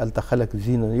علاقې دي هلته خلک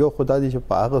ځي نه یو خو دا دی چې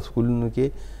په هغه سکولونو کې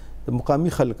د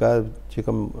مقامي خلکه چې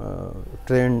کوم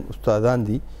ټرینډ استادان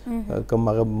دي کوم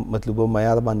هغه مطلوبه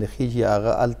معیار باندې خیږي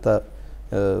هغه هلته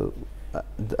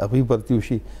هغوی برتي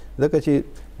وشي ځکه چې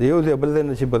د یو ځای بل ځای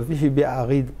نه چې برتي شي بیا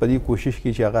هغوی په دې کوشش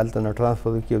کوي چې هغه هلته نه ټرانسفر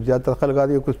وکړي او زیاتره خلک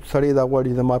هغه یو سړی دا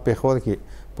غواړي زما پېښور کې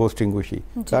پوسټینګ وشي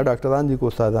دا ډاکټران دي که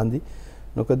استادان دي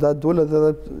نو که دا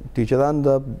 12,000 ټیچران د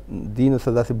دې نه څه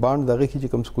داسې بانډ د هغې کې چې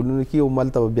کوم سکولونو کې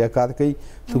همالته به بیا کار کوي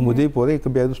څه مودې پورې که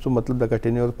بیا وروستو مطلب د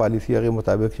کنټینیور پالیسي هغې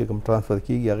مطابق چې کوم ټرانسفر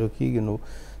کېږي هغه کېږي نو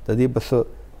د دې به څه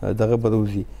دغه به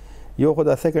روزي یو خو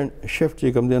دا سیکنډ شفټ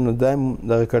چې کوم دی نو دا هم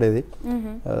دغه کړی دی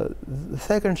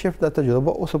سیکنډ شفټ دا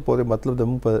تجربه اوسه پورې مطلب د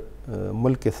موږ په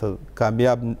ملک کې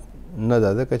کامیاب نه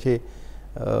ده ځکه چې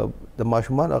د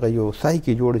ماشومان هغه یو سای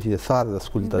کې جوړ چې د سهار د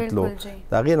سکول ته تلو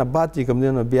د هغې نه بعد چې کوم دی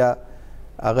نو بیا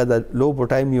هغه د لوبو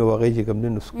ټایم یو هغې چې کوم دی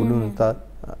نو سکولونو ته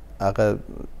هغه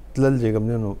تلل چې کوم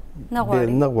دی نو ډېر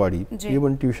نه غواړي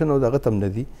ایون ټیوشن او دغه ته هم نه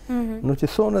دي نو چې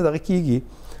څونه دغه کېږي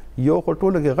یو خو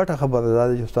ټوله کې غټه خبره ده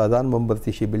چې استادان هم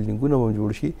برتي شي بلډینګونه هم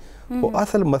جوړ شي خو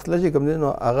اصل مسله چې کوم دی نو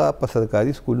هغه په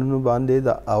سرکاري سکولونو باندې د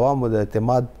عوامو د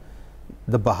اعتماد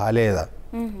د بحالۍ ده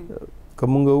که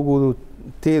موږ وګورو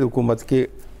تېر حکومت کې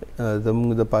زموږ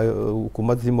د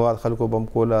حکومت ذمهوار خلکو به هم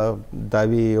کوله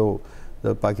دعوې او د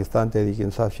پاکستان تحریک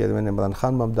انصاف چیرمن عمران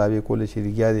خان به هم دعوې کولې چې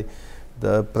لګیا دي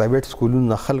د پرایویټ سکولونو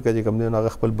نه خلک چې کوم دی نو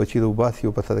هغه خپل بچي روباسي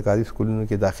او په سرکاري سکولونو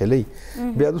کې داخلوي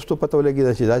بیا وروستو پته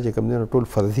ولګېده چې دا چې کوم دی نو ټول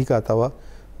فرضي کاته وه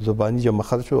زباني جمع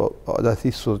خرچ او داسې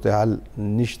صورتحال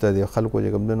نشته دی خلکو چې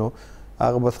کوم دی نو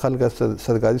هغه بس خلک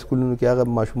سرکاري سکولونو کې هغه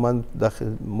ماشومان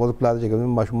مور پلار چې کوم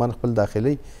دی ماشومان خپل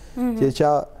داخلوي چې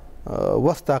چا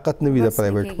وس طاقت نه وي د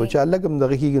پرایویټ خو چا لږ هم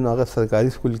دغه کېږي نو هغه سرکاري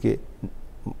سکول کې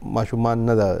ماشومان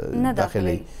نه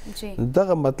داخلي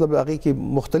دغه مطلب هغې کې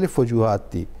مختلف وجوهات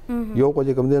دي یو خو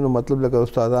چې کوم دی نو مطلب لکه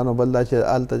استادانو بل دا چې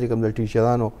هلته چې کوم د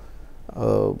ټیچرانو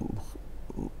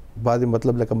بعضې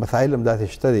مطلب لکه مسایل هم داسې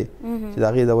شته دي چې د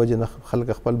هغې د وجې نه خلک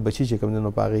خپل بچي چې کوم دی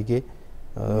نو په هغې کې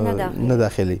نه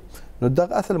داخلي نو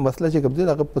دغه اصل مسله چې کوم دی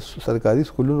هغه په سرکاري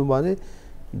سکولونو باندې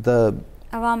د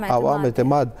عوام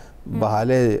اعتماد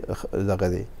بحالۍ دغه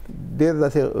دی ډېر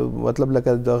داسې مطلب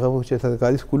لکه دغه چې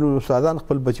سرکاري سکولونو استادان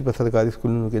خپل بچي په سرکاري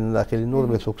سکولونو کې نه داخلي نور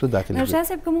به څوک څه داخلي ارشاد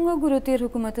صاحب که موږ وګورو تېر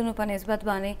حکومتونو په نسبت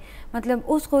باندې مطلب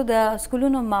اوس خو د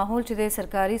سکولونو ماحول چې دی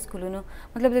سرکاري سکولونو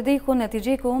مطلب د دې خو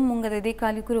نتیجې که هم موږ د دې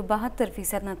کال ګورو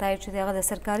 72% نتایج چې دی هغه د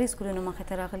سرکاري سکولونو مخې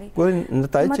ته راغلي ګورئ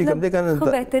نتایج چې کوم دی که ښه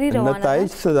بهتري روانه ده نتایج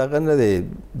څه دغه نه دی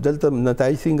دلته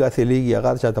نتایج څنګه حاصلېږي هغه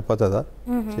هر چاته پته ده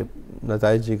چې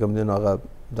نتایج چې کوم دی نو هغه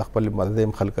د خپل مرضی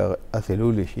هم خلک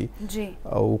حاصلولی شي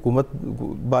او حکومت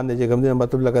باندې چې کوم دی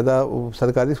مطلب لکه دا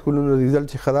سرکاري سکولونو ریزلټ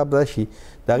چې خراب راشي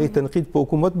د هغې تنقید په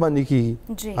حکومت باندې کېږي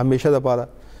همیشه دپاره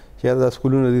چې د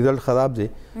سکولونو ریزلټ خراب دی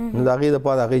نو د هغې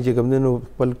دپاره هغې چې کوم دی نو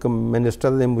خپل کوم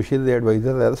منسټر دی مشیر دی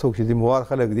اډوایزر دی هر څوک چې ذمهوار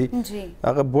خلک دي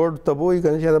هغه بورډ ته به وایي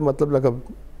که نه چې مطلب لکه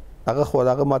هغه خو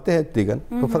هغه ماتحت دي ګن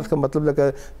په فرض کا مطلب لکه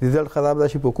رزلټ خراب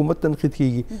راشي په حکومت تنقید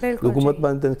کیږي حکومت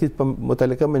باندې تنقید په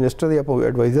متعلقه منسٹر یا په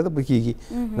ایڈوایزر به کیږي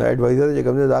نو ایڈوایزر چې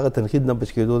کوم دا هغه تنقید نه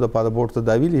بچ کېدو د پاره بورډ ته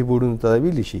داویل بورډونو ته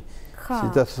داویل شي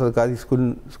چې تاسو سرکاري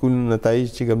سکول نتایج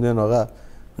چې کوم نه هغه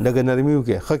لکه نرمیو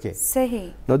کې خکه صحیح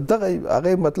نو دغه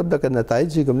هغه مطلب د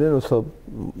نتایج چې کوم نه نو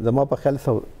زما په خیال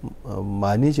سره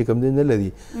معنی چې کوم نه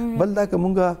لري بل دا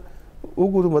کومه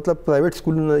وګورو مطلب پرایویټ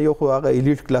سکولونه یو خو هغه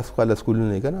الیټ کلاس والا سکولونه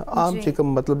نه کنه عام چې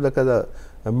کوم مطلب لکه د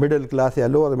میډل کلاس یا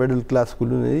لوور میډل کلاس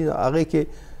سکولونه هغه کې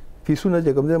فیسونه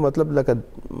چې کوم مطلب لکه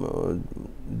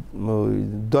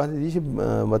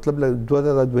دوه مطلب لکه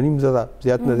 2000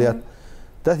 زیات نه زیات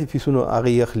داسې فیسونه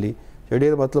هغه یخلي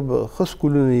ډېر مطلب خو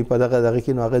سکولونه په دغه کې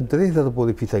نو هغه 3000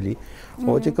 پورې فیصلي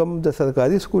او چې کوم د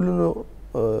سرکاري سکولونو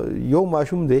یو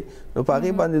ماشوم دی نو په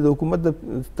هغه باندې د حکومت د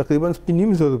تقریبا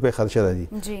 900 روپے خرچه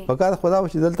راځي په کار خدا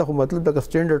چې دلته خو مطلب د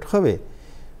سټانډرډ خوي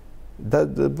دا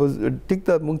ټیک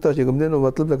ته مونږ ته چې کوم دی نو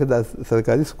مطلب لکه د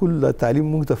سرکاري سکول د تعلیم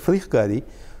مونږ ته فریق کاری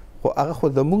خو هغه خو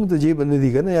د مونږ د جیب نه دی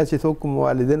کنه یا چې څوک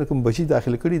والدین کوم بچی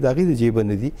داخل کړي داغي د جیب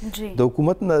نه دی د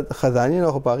حکومت نه خزانه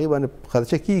نه خو پاغي باندې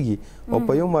خرچه کیږي او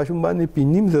په یو ماشوم باندې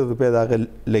 900 روپے داغه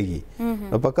لګي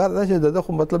نو په کار دا چې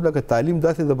دغه مطلب لکه تعلیم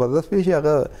داسې زبردست پیش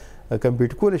هغه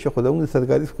کمپیټ کول شي خو د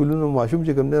سرکاري سکولونو ماشوم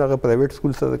چې کوم دی هغه پرایویټ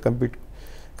سکول سره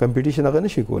کمپټیشن هغه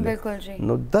نشي کولای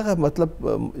نو دغه مطلب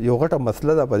یو غټه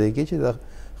مسله ده پدې کې چې د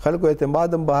خلکو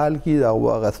اعتماد هم بحال کی او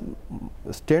هغه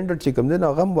سټانډرډ چې کوم دی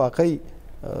هغه واقعي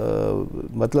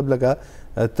مطلب لکه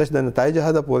تش د نتایج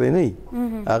هدا پورې نه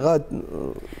هغه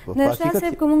نشا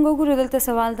صاحب کوم وګورو دلته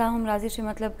سوال دا هم راځي چې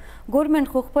مطلب ګورنمنت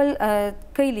خو خپل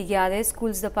کئی لګیا دی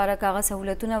سکولز د پاره کاغه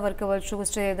سہولتونه ورکول شو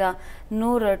چې دا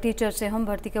نور ټیچر سے هم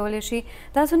بھرتی کولای شي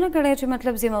تاسو نه کړی چې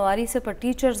مطلب ذمہواری سه پر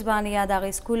ټیچرز باندې یا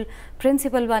د سکول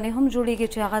پرنسپل باندې هم جوړیږي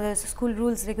چې هغه د سکول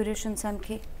رولز ریګولیشنز هم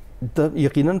کې د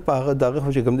یقینا په هغه دغه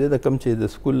خو چې کوم دی د کم چې د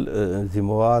سکول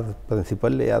ذمہوار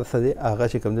پرنسپل یا څه دی هغه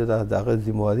چې کوم دی دغه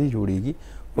ذمہواری جوړیږي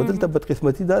او دلته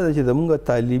بدقسمتي دا چې زموږ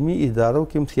تعلیمي ادارو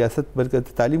کې سیاست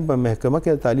بلکې تعلیم په محکمه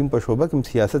کې تعلیم په شعبه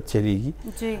کې سیاست چلیږي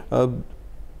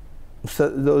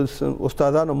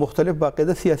استادانو مختلف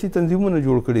باقاعده سیاسي تنظیمونه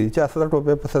جوړ کړي چې اثر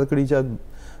ټوپه په سر کړي چې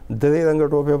درې رنګ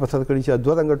ټوپه په سر کړي چې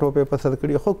دوه رنګ ټوپه په سر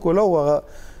کړي خو کوله هغه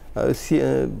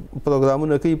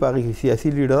پروګرامونه کوي په هغه سیاسي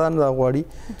لیډران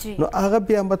راغواړي نو هغه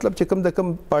بیا مطلب چې کوم د کوم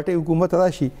پارټي حکومت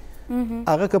راشي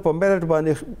هغه که په میرټ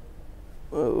باندې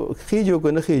خېجو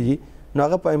کنه خېجي نو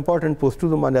هغه په امپورټنت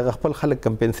پوسټونو باندې خپل خلک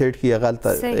کمپنسیټ کی هغه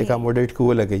ته اکاموډیټ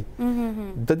کوو لګي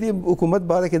د دې حکومت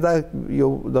باره کې دا یو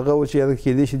دغه و چې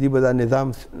کې دې شدي به دا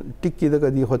نظام ټیک کې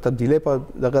دغه دی خو تبدیلی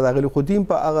په دغه راغلي خو دیم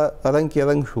په هغه رنګ کې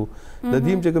رنګ شو د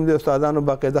دیم چې کوم د استادانو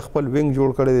باقاعده خپل وینګ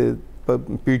جوړ کړي په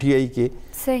پی ټی آی کې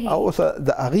او اوس د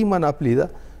هغې مناپلي ده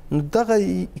نو دغه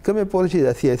کومې پورې چې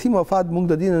د سیاسي مفاد موږ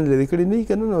د دې نه لرې کړي نه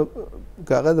کنه نو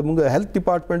که هغه زموږ هیلث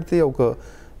ډپارټمنټ دی او که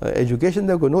ایجوکیشن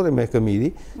دی او که نورې محکمې دي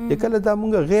چې کله دا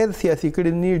موږ غیر سیاسي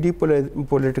کړي نه ډي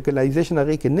پولیټیکلایزیشن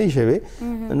هغې کې نه شوی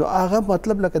نو هغه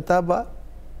مطلب لکه تا به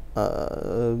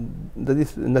د دې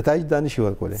نتایج دا نشي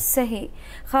ورکولی صحیح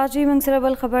خاجي موږ سره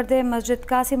بل خبر دی مسجد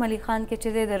قاسم علي خان کې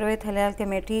چې د رویت هلال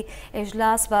کمیټي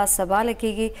اجلاس با سبا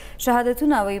لکېږي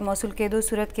شهادتونه وایي موصول کېدو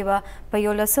صورت کې به په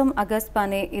 11 اګست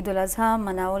باندې عید الاضحی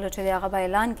مناولو چې هغه به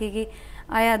اعلان کېږي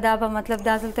آیا دا به مطلب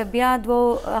دا دلته بیا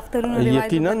دوه اخترونو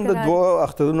روایت یقینا د دوه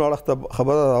اخترونو اړه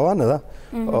خبره روانه ده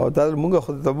او دا موږ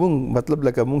خو ته مطلب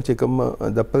لکه موږ چې کوم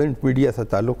د پرنٹ میډیا سره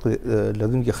تعلق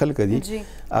لرونکي خلک دي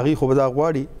هغه خو به دا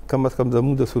غواړي کم از کم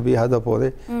زموږ د صوبې هدا پورې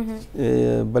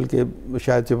بلکې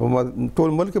شاید چې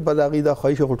ټول ملک په دغه د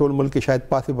خواهش خو ټول ملک شاید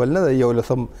پاسبل نه یو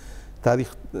لسم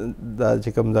تاریخ دا چې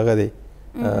کوم دغه دی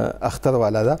اختر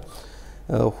والا ده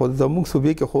خو زموږ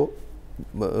صوبې کې خو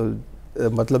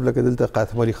مطلب لکه دلته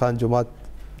قاسم علي خان جماعت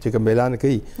چې کوم اعلان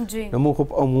کوي نو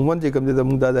موږ عموما چې کوم د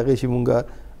موږ دغه شی موږ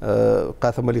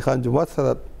قاسم علي خان جماعت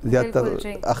سره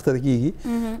زیاتره اختر کیږي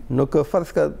نو که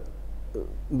فرض کا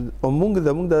موږ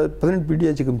د پرنٹ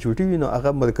میډیا چې کوم چوټي وي نو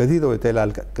هغه مرکزی روایت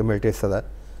اعلان کمیټه سره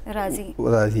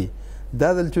راځي دا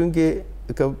دل چونکه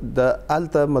د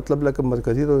الته مطلب لکه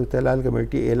مرکزی روایت اعلان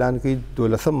کمیټه اعلان کوي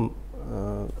 12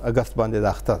 اگست باندې د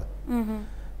اختر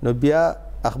نو بیا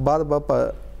اخبار په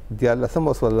 14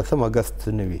 او 16 اگست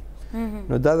نوي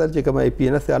نو دا چې کوم ای پی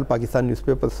ان ایس ال پاکستان نیوز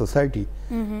پیپر سوسایټي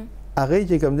هغه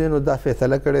چې کوم دی نو دا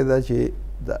فیصله کړې ده چې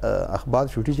د اخبار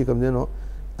شوټي چې کوم دی نو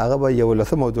هغه به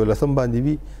 11 او 12 باندې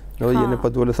وي نو یعنی په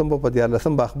 12 په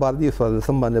 14 به اخبار دی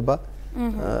 16 باندې به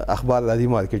اخبار راځي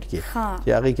مارکیټ کې چې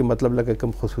هغه کې مطلب لکه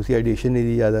کوم خصوصي ایډیشن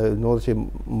دی یا نور چې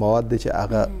مواد دي چې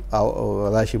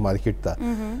هغه راشي مارکیټ ته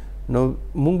نو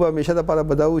موږ به همیشه د لپاره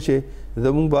بداو چې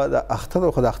زمونږ به د اختر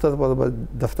او د اختر په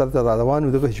دفتر ته را روان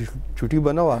وو دغه چوټي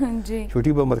به نه وه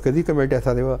چوټي به مرکزي کمیټه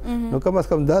سره وه نو کم از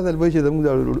کم دا ځل به چې زمونږ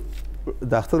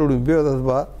د اختر وړومبۍ ورځ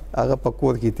به هغه په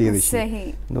کور کې تېره شي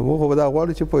نو موږ به دا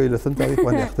غواړو چې په 11 تاریخ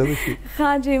باندې اختر وشي. ښه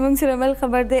جی موږ سره بل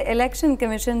خبر دی الیکشن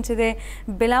کمیشن چې دی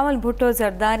بلاول بھټو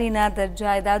زرداري نه د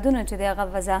جایدادونو چې دی هغه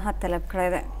وضاحت طلب کړی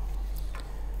دی.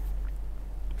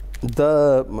 د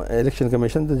الیکشن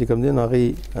کمیشن ته چې کوم دی نو هغې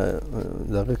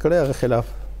دغه کړی هغه خلاف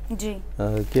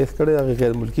کیس کړی هغه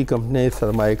غیر ملکي کمپنۍ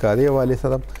سرمایه کاري حوالې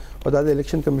سره او دا د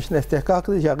الیکشن کمیشن استحقاق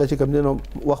دی چې هغه چې کوم دی نو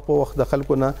وخت په وخت د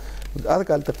خلکو نه هر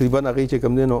کال تقریبا هغې چې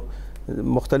کوم دی نو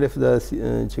مختلف د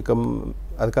چې کوم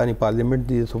ارکان پارلیمنت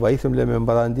دي صوبایي اسمبلی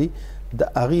ممبران دي د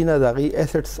هغې نه د هغې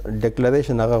ایسټس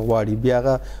ډیکلریشن هغه غواړي بیا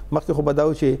هغه مخکې خو به دا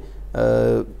و چې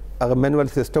هغه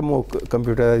مینوال سیسټم او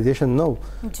کمپیوټرایزیشن نه و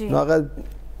نو هغه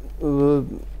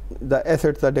د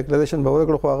ایسټس د ډیکلریشن به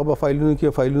ورکړو خو هغه به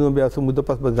فایلونو بیا څه موده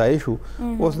پس به ضایع شو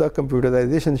اوس دا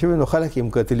کمپیوټرایزیشن شوی نو خلک یې هم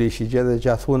کتلی شي چې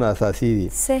چا څونه اساسي دي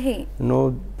صحیح نو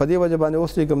په دې وجه باندې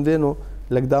اوس چې کوم دی نو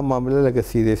لږ دا معامله لږ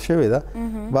سیریس شوې ده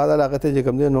بعد هغه ته چې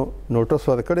کوم دی نو نوټس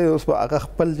ورکړی اوس به هغه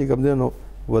خپل چې کوم دی نو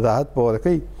وضاحت به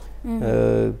ورکوي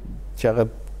چې هغه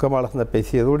کوم اړخ نه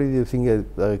پیسې وروړي دي څنګه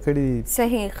هغه کړي دي.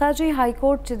 صحیح ښه جی های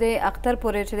کورټ چې دی اختر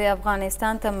پورې چې دی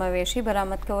افغانستان ته مویشي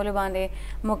برآمد کولو باندې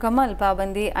مکمل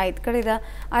پابندي عاید کړې ده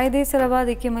آیا دې سره به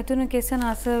د قیمتونو کې څه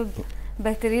ناڅه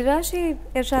بهتري راشي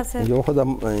ارشاد صاحب؟ یو خو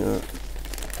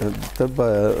تب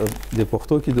د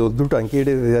پښتو کې د اردو ټانکې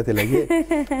ډېرې زیاتې لګي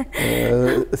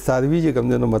څاروي چې کوم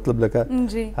دی نو مطلب لکه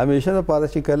همیشه دپاره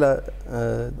چې کله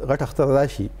غټ اختر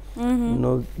راشي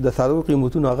نو د څارویو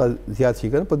قیمتونه هغه زیات شي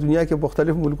که نه په دنیا کې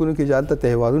مختلف ملکونو کې چې هلته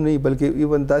تهوارونه وي بلکې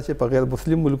ایون دا چې په غیر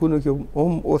مسلم ملکونو کې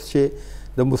هم اوس چې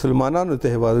د مسلمانانو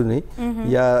تهوارونه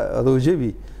یا روژه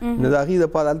وي نو د هغې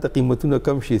دپاره هلته قیمتونه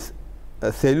کم شي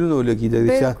سیلونو لګي د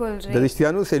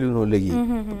رښتیانو سیلونو لګي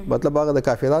مطلب هغه د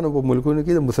کافرانو په ملکونو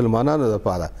کې د مسلمانانو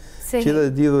لپاره چې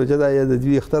د دې روژه ده یا د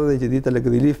دې اختر دی چې دې ته لږ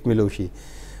ریلیف میلو شي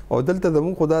او دلته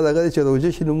زموږ خو دا دغه دی چې روژه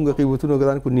شي نو موږ قیمتونه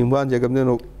ګران کړو نیمبان چې کوم دی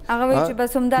نو هغه وایي چې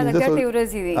بس همدا د ګټې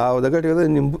ورځې دي او د ګټې ورځې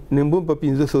نیمبو په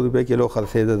 500 روپۍ کیلو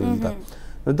خرڅېده دلته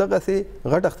نو دغسې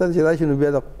غټ اختر چې راشي نو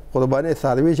بیا د قربانۍ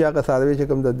څاروي چې هغه څاروي چې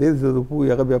کوم د 1.5 روپو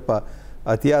هغه بیا په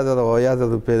 80,000 او 80,000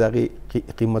 روپۍ د هغې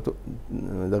قیمت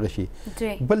دغه شي.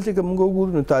 بل چې که موږ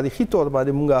وګورو نو تاریخي طور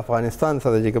باندې موږ افغانستان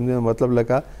سره چې کوم دی مطلب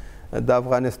لکه د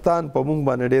افغانستان په موږ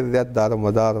باندې ډېر زیات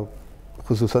دارومدار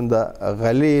خصوصا د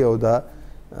غلې او د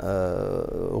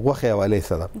غوښې حوالې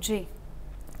سره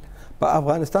په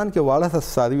افغانستان کې واړه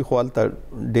څاروي خو هلته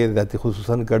ډېر زیات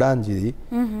خصوصا ګډان چې دي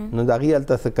نو د هغې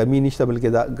هلته څه کمي نشته بلکې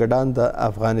دا ګډان د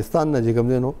افغانستان نه چې کوم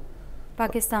دی نو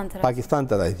پاکستان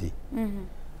ته راځي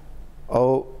او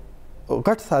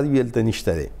غټ څاروي هلته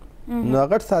نشته دی نو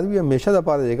غټ څاروي همیشه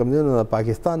دپاره چې کوم دی نو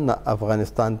پاکستان نه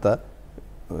افغانستان ته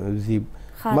ځي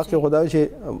مخکې خو دا چې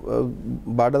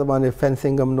بارډر باندې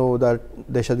فینسنګ هم نو دا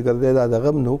دهشتګردۍ دا دغه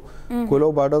هم نو کولو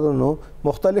بارډر نو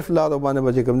مختلف لارو باندې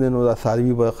به چې کوم دی نو دا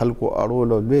څاروي به خلکو اړول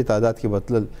او لوی تعداد کې به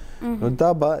تلل نو دا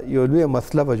به یو لویه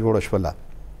مسله به جوړه شوله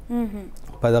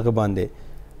په دغه باندې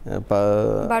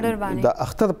د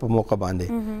اختر په موقع باندې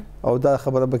او دا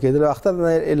خبره به کېدله اختر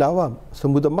نه علاوه څه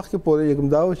موده مخکې پورې کوم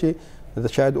دا و چې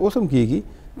شاید اوس هم کېږي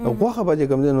غوښه به چې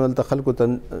کوم دی نو هلته خلکو ته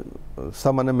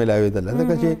سمه نه میلاوېدله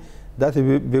ځکه چې داسې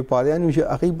بیپاریان وي چې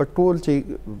هغوی به ټول چې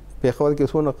پېښور کې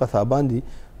څونه قصابان دي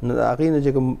نو د هغې نه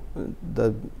چې کوم د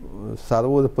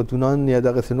څاروو د پتونان یا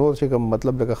دغسې نور چې کوم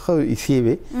مطلب لکه ښه ایسې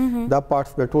وې دا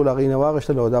پارټس به ټول هغوی نه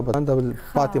واخېستل او دا به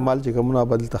پاتې مال چې کومونه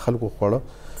به دلته خلکو خوړه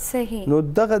نو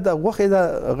دغه د غوښې دا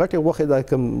غټې غوښې دا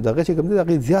کوم دغه چې کوم دی د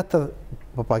هغې زیاتر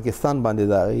په پاکستان باندې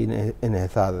د هغې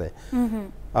انحصار دی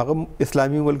هغه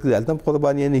اسلامي ملک دی هلته هم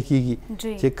قربانیانې کېږي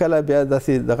چې کله بیا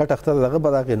داسې د غټ اختر دغه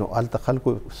به راغی نو هلته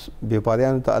خلکو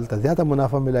بیپاریانو ته هلته زیاته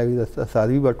منافع میلاوي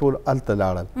څاروي به ټول هلته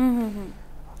لاړل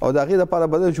او د هغې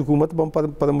دپاره به د حکومت به هم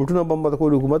پرموټونه به هم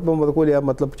ورکول حکومت به هم ورکول یا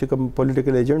مطلب چې کوم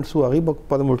پولیټیکل ایجنټس وو هغوی به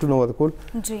پرموټونه ورکول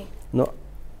نو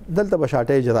دلته به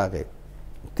شاټیج راغی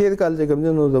تیر کال چې کوم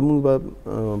دی نو زموږ به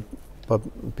په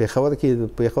پېښور کې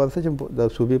پېښور څه چې د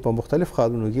صوبې په مختلف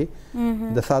ښارونو کې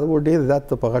د څاروو ډېر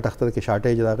زیات په غټ اختر کې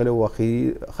شاټیج راغلی او اخري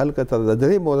خلک تر د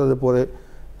 3 ورځې پورې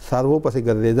څاروو پسې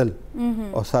ګرځېدل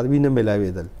او څاروي نه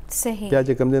میلاوېدل بیا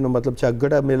چې کوم دی نو مطلب چا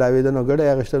ګډه میلاوېده نو ګډه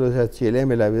یې اخېستل او چیلې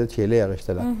میلاوېده چیلې یې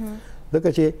اخېستله ځکه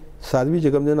چې څاروي چې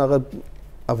کوم دی نو هغه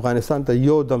افغانستان ته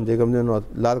یو دم چې کوم دی نو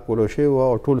لار کولو شوی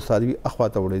وه او ټول څاروي اخوا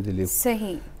ته وړېدلي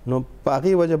نو په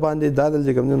هغې وجه باندې دا دل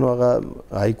چې کوم دی نو هغه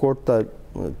های کورټ ته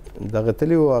دغه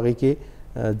تللی و هغې کې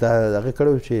دا هغې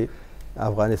کړی چې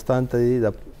افغانستان ته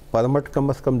د پرمټ کم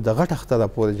از کم د غټ اختره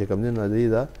پورې چې کوم دی نو دوی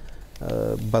دا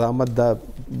برآمد دا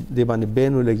د باندې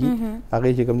بین ولګي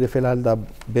هغه چې کوم دی فلحال دا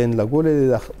بین لګولې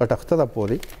د اټختره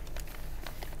پورې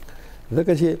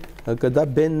ځکه چې که دا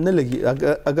بین نه لګي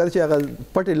اگر چې هغه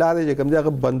پټې لارې چې کوم دی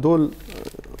هغه بندول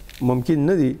ممکن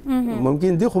نه دي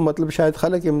ممکن دي خو مطلب شاید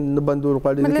خلک نه بندول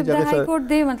غواړي مطلب د هاي کورټ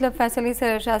دی مطلب فیصله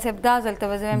سره شاسب دا ځل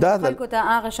توزم خلکو ته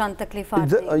هغه شان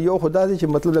تکلیفات دي یو خدا دي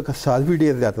چې مطلب لکه سالوي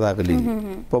ډیر زیات راغلي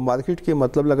په مارکیټ کې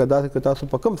مطلب لکه دا چې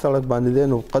تاسو په کم سړک باندې دي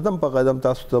نو قدم په قدم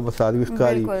تاسو ته سالوي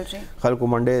ښکاری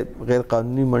خلکو منډه غیر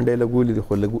قانوني منډه لګولې دي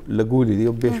خو لګولې دي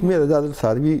او بشمیره دا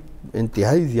سالوي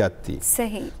انتهایی زیات دي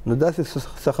صحیح نو دا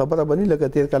څه خبره بني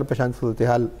لکه تیر کال په شان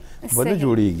صورتحال ونه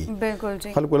جوړیږي بالکل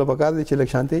جی خلکو له پکار دي چې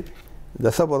لک شانتي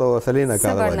د صبر او حوصله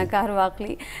نه کار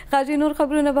واخلي قاضي نور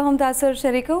خبرونه به هم تاسو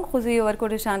شریکو خو زه یو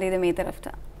ورکوټ شان دې مې طرف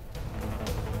ته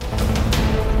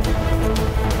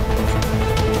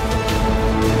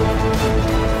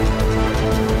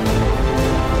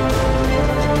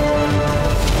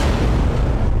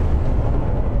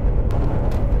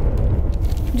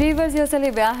جی ورز یو سلی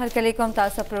بیا هر کلی کوم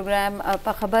تاسو پروګرام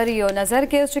په خبر یو نظر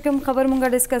کې اوس کوم خبر مونږ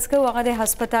ډیسکس کوو هغه د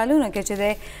هسپتالونو کې چې د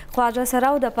خواجه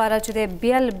سراو د پاره چې د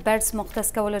بیل بیډز مختص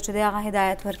کول چې د هغه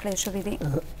هدایت ورکړل شوې دي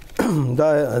دا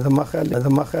زما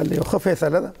خیال یو ښه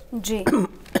فیصله ده جی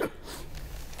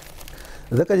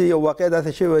ځکه چې یو واقع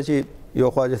داسې شوی چې یو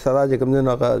خواجه سرا چې کوم دی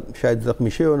نو هغه شاید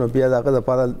زخمی شوی نو بیا د هغه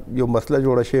دپاره یو مسله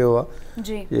جوړه شوې وه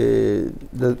جی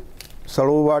د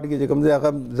سړو واټ کې چې کوم دی هغه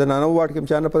زنانو واټ کې هم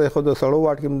چا نه پرې خو د سړو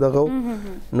واټ کې هم دغه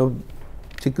نو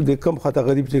چې د کم خطا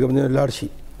غریب چې کوم دی لاړ شي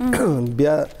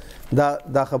بیا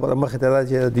دا خبره مخې ته ده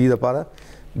چې د دې لپاره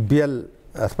بیل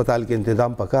هسپتال کې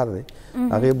تنظیم پکار دی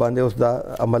هغې باندې اوس دا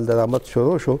عمل درآمد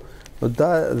شروع شو نو دا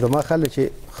زما خیال چې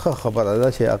ښه خبره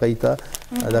ده چې هغې ته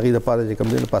د هغې دپاره چې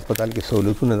کوم دی په هسپتال کې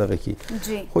سهولتونه دغه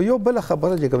کړي خو یو بله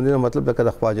خبره چې کوم دی مطلب لکه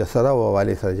د خواجه سرا او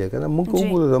حوالې سره چې که نه مونږ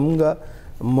وګورو زمونږ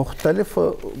مختلف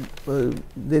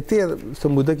د تیر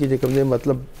سموده کې چې کوم دی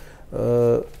مطلب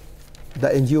د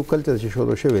ان جی او کلچر چې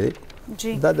شروع شوی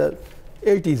دی دا د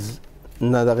 80s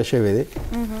نه دغه شوی دی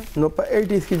نو په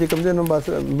 80s کې چې کوم دی نو بس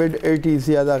مډ 80s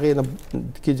یا دغه نه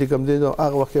کې چې کوم دی نو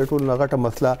هغه وخت ټول نه غټه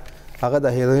مسله هغه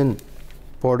د هیروین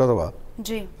پاوډر وا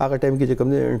جی هغه ټایم کې چې کوم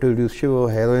دی انټروډیوس شو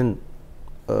هیروین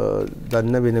د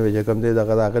نوې چې کوم دی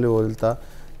دغه راغلی ولته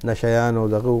نشیان او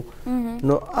دغه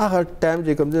نو هغه ټایم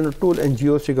چې کوم دی نو ټول ان جی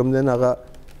او چې کوم دی هغه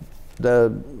د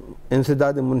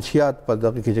انسداد منشیات په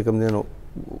دغه کې چې کوم دی نو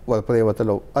ورپرې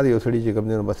وتلو ار یو سړي چې کوم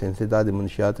دی نو بس انسداد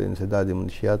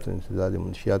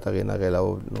منشیات هغه نه غلاو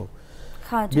نو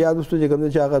بیا دوستو چې کوم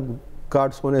دی چې هغه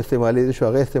کارډزونه استعمالي شو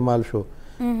هغه استعمال شو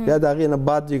بیا د هغې نه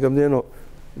بعد چې کوم دی نو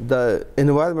د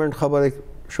انوایرمنټ خبره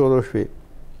شروع شوې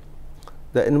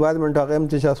د انوایرمنټ هغه هم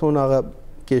چې چا څونه هغه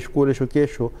کیش کولی شو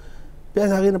کیش شو بیا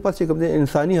د هغې نه پس چې کوم دی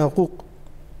انساني حقوق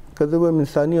که زه وایم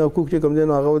انساني حقوق چې کوم دی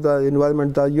نو هغه د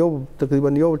انوایرمنټ دا یو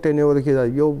تقریبا یو ټینیور کې دا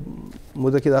یو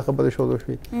موده کې دا خبرې شروع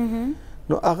شوې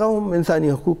نو هغه هم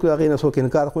انساني حقوق د هغې نه څوک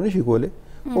انکار خو نشي کولی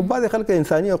خو بعضې خلک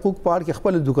انساني حقوق په اړه کې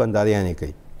خپله دوکانداریانې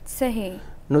کوي صحیح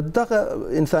نو دغه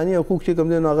انساني حقوق چې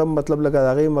کوم دی نو هغه مطلب لکه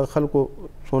د هغې خلکو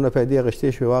څونه فایدې اخیستې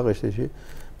شوې واخیستې شي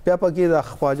بیا پکې د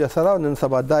خواجه سرا نن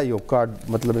سبا دا یو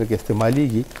کارډ مطلب لکه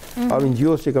استعمالیږي او ان جی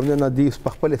اوز چې کوم دی نو دوی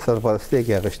په خپلې سرپرستۍ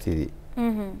کې اخیستې دي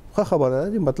ښه خبره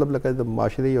ده چې مطلب لکه د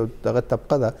معاشرې یو دغه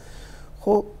طبقه ده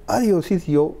خو هر یو څیز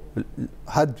یو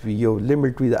حد وي یو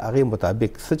لیمټ وي د هغې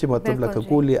مطابق څه چې مطلب لکه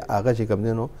کولې هغه چې کوم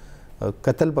دی نو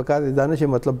کتل پکار دی دا نه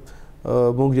چې مطلب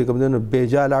مونږ چې کوم دی نو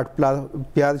بېجا لاټ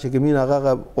پیار چې کوم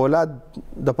هغه اولاد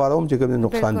دپاره هم چې کوم دی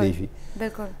نقصان دی شي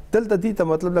دلته دې ته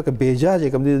مطلب لکه بېجا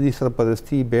چې کوم دی د دې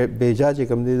سرپرستي بېجا چې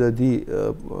کوم دی د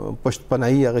دې پشت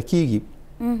پناهي هغه کېږي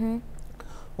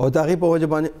او د هغې په وجه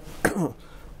باندې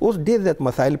اوس ډېر زیات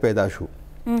مسایل پیدا شو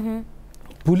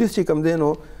پولیس چې کوم دی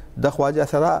نو د خواجه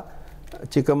سره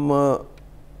چې کوم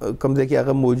ځای کې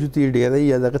هغه موجود دي ډېری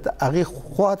یا دغه ته هغې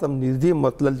خوا ته نږدې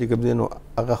مطلب چې کوم دی نو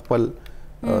هغه خپل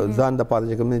ځان دپاره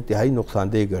چې کوم دی انتهایي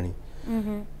نقصاندې ګڼي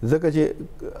ځکه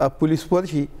چې پولیس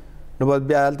ورشي نو بس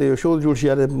بیا هلته یو شور جوړ شي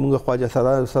موږ خواجه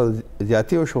سره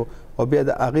زیاتې وشو او بیا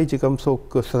د هغې چې کوم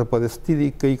څوک سرپرستي دي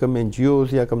کوي کوم ان جی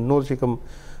اوز یا کوم نور چې کوم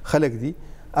خلک دي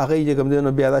هغه چې کوم دی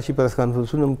نو بیا راشي پریس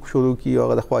کانفرنسونه شروع کړي او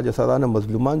هغه د خواجه سرا نه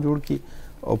مظلومان جوړ کړي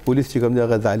او پولیس چې کوم دی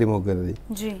هغه ظالم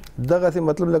وګرځي دغسې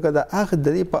مطلب لکه د هغه د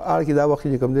دې په اړه کې دا وخت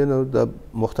چې کوم دی نو د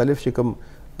مختلف چې کوم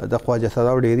د خواجه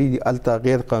سراو ډېري دي هلته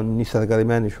غیر قانوني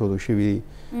سرګرمیانې شروع شوي دي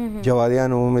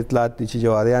جواریان هم اطلاعات دي چې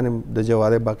جواریان د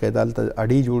جوارۍ باقاعده هلته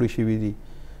اډې جوړې شوي دي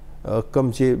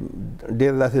کم چې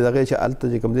ډېر داسې دغه چې هلته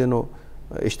چې کوم دی نو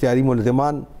اشتهاري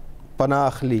ملزمان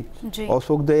پناه اخلي او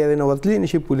څوک د یې نه وتلی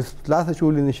نشي پولیس لاس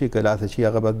چولې نشي کلاس شي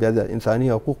هغه بیا د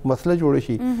انساني حقوق مسله جوړ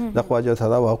شي د خواجه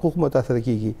سزا او حقوق متاثر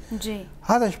کیږي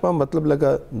هر شپه مطلب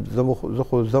لکه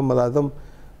زم ملازم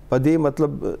په دې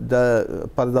مطلب د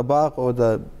پردباغ او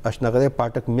د اشنغره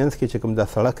پاټک مینس کې چې کوم د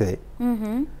سړک دی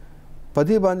په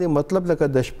دې باندې مطلب لکه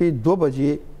د شپې 2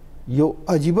 بجې یو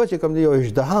عجیبه چې کوم دی یو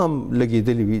اجدهام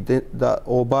لګېدلی وي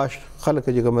د اوباش خلک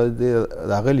چې کوم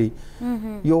راغلي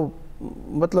یو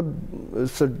مطلب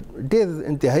ډېر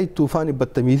انتهایی طوفاني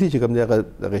بدتمیزي چې کوم دی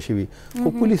هغه شوي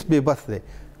خو پولیس بې بس دی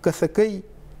که څه کوي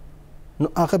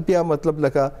نو هغه بیا مطلب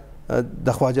لکه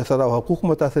د خواجه سره حقوق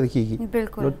متاثر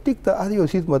کیږي نو ټیک ته هر یو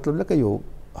چیز مطلب لکه یو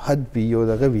حد وي یو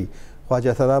دغه وي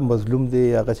خواجه سره مظلوم دی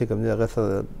هغه چې کوم دی هغه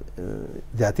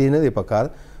زیاتې نه دی پکار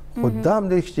خو دا هم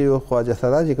دی چې خواجه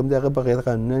سره چې کوم دی هغه په غیر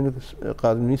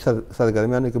قانوني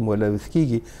سرګرمیانو کې ملوث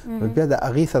کیږي نو بیا د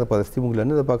هغې سرپرستي موږ له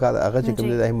نه ده پکار هغه چې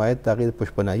کوم دی د حمایت د هغې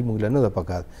پشپناهي موږ له نه ده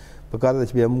پکار ده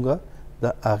چې بیا موږ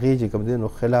د هغې چې کوم دی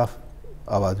نو خلاف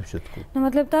आवाज اوچت کو نو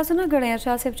مطلب تاسو نه غړی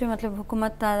ارشاد صاحب چې مطلب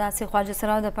حکومت ته داسې خواجه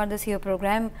سراو د پاره د یو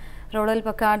پروګرام روړل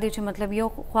پکار دی چې مطلب یو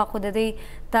خوا خود د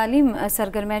تعلیم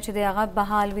سرګرمۍ چې دی هغه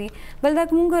بحال وي بل دا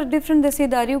موږ ډیفرنٹ د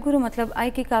سیداریو ګورو مطلب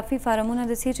آی کې کافي فارمونه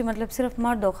د سی چې مطلب صرف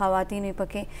مرد او خواتین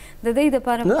پکې د دې د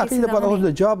پاره نه د پاره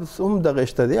د جابس هم د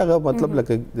غشته دی هغه مطلب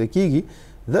لکه کیږي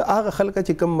د هغه خلک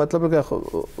چې کوم مطلب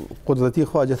قدرتي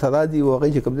خواجه سرا دي او هغه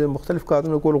چې کوم مختلف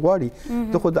کارونه کول غواړي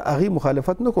ته خو د هغه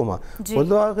مخالفت نه کومه خو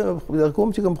دا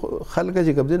کوم چې کوم خلک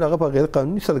چې کوم هغه په غیر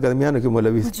قانوني سرګرمیانو کې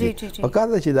ملوث دي په کار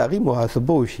چې د هغه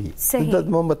محاسبه وشي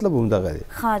دا مطلب هم دغه دی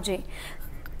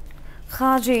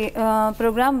خاجي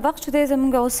پروګرام وخت دې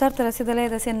زموږ اوس سر ته رسیدلې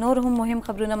د نور هم مهم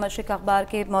خبرونه مشرق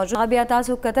اخبار کې موجود بیا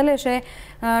تاسو کتل شئ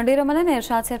ډیره مننه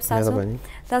ارشاد صاحب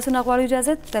تاسو نه غواړو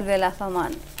اجازه تل ویلا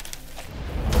فمان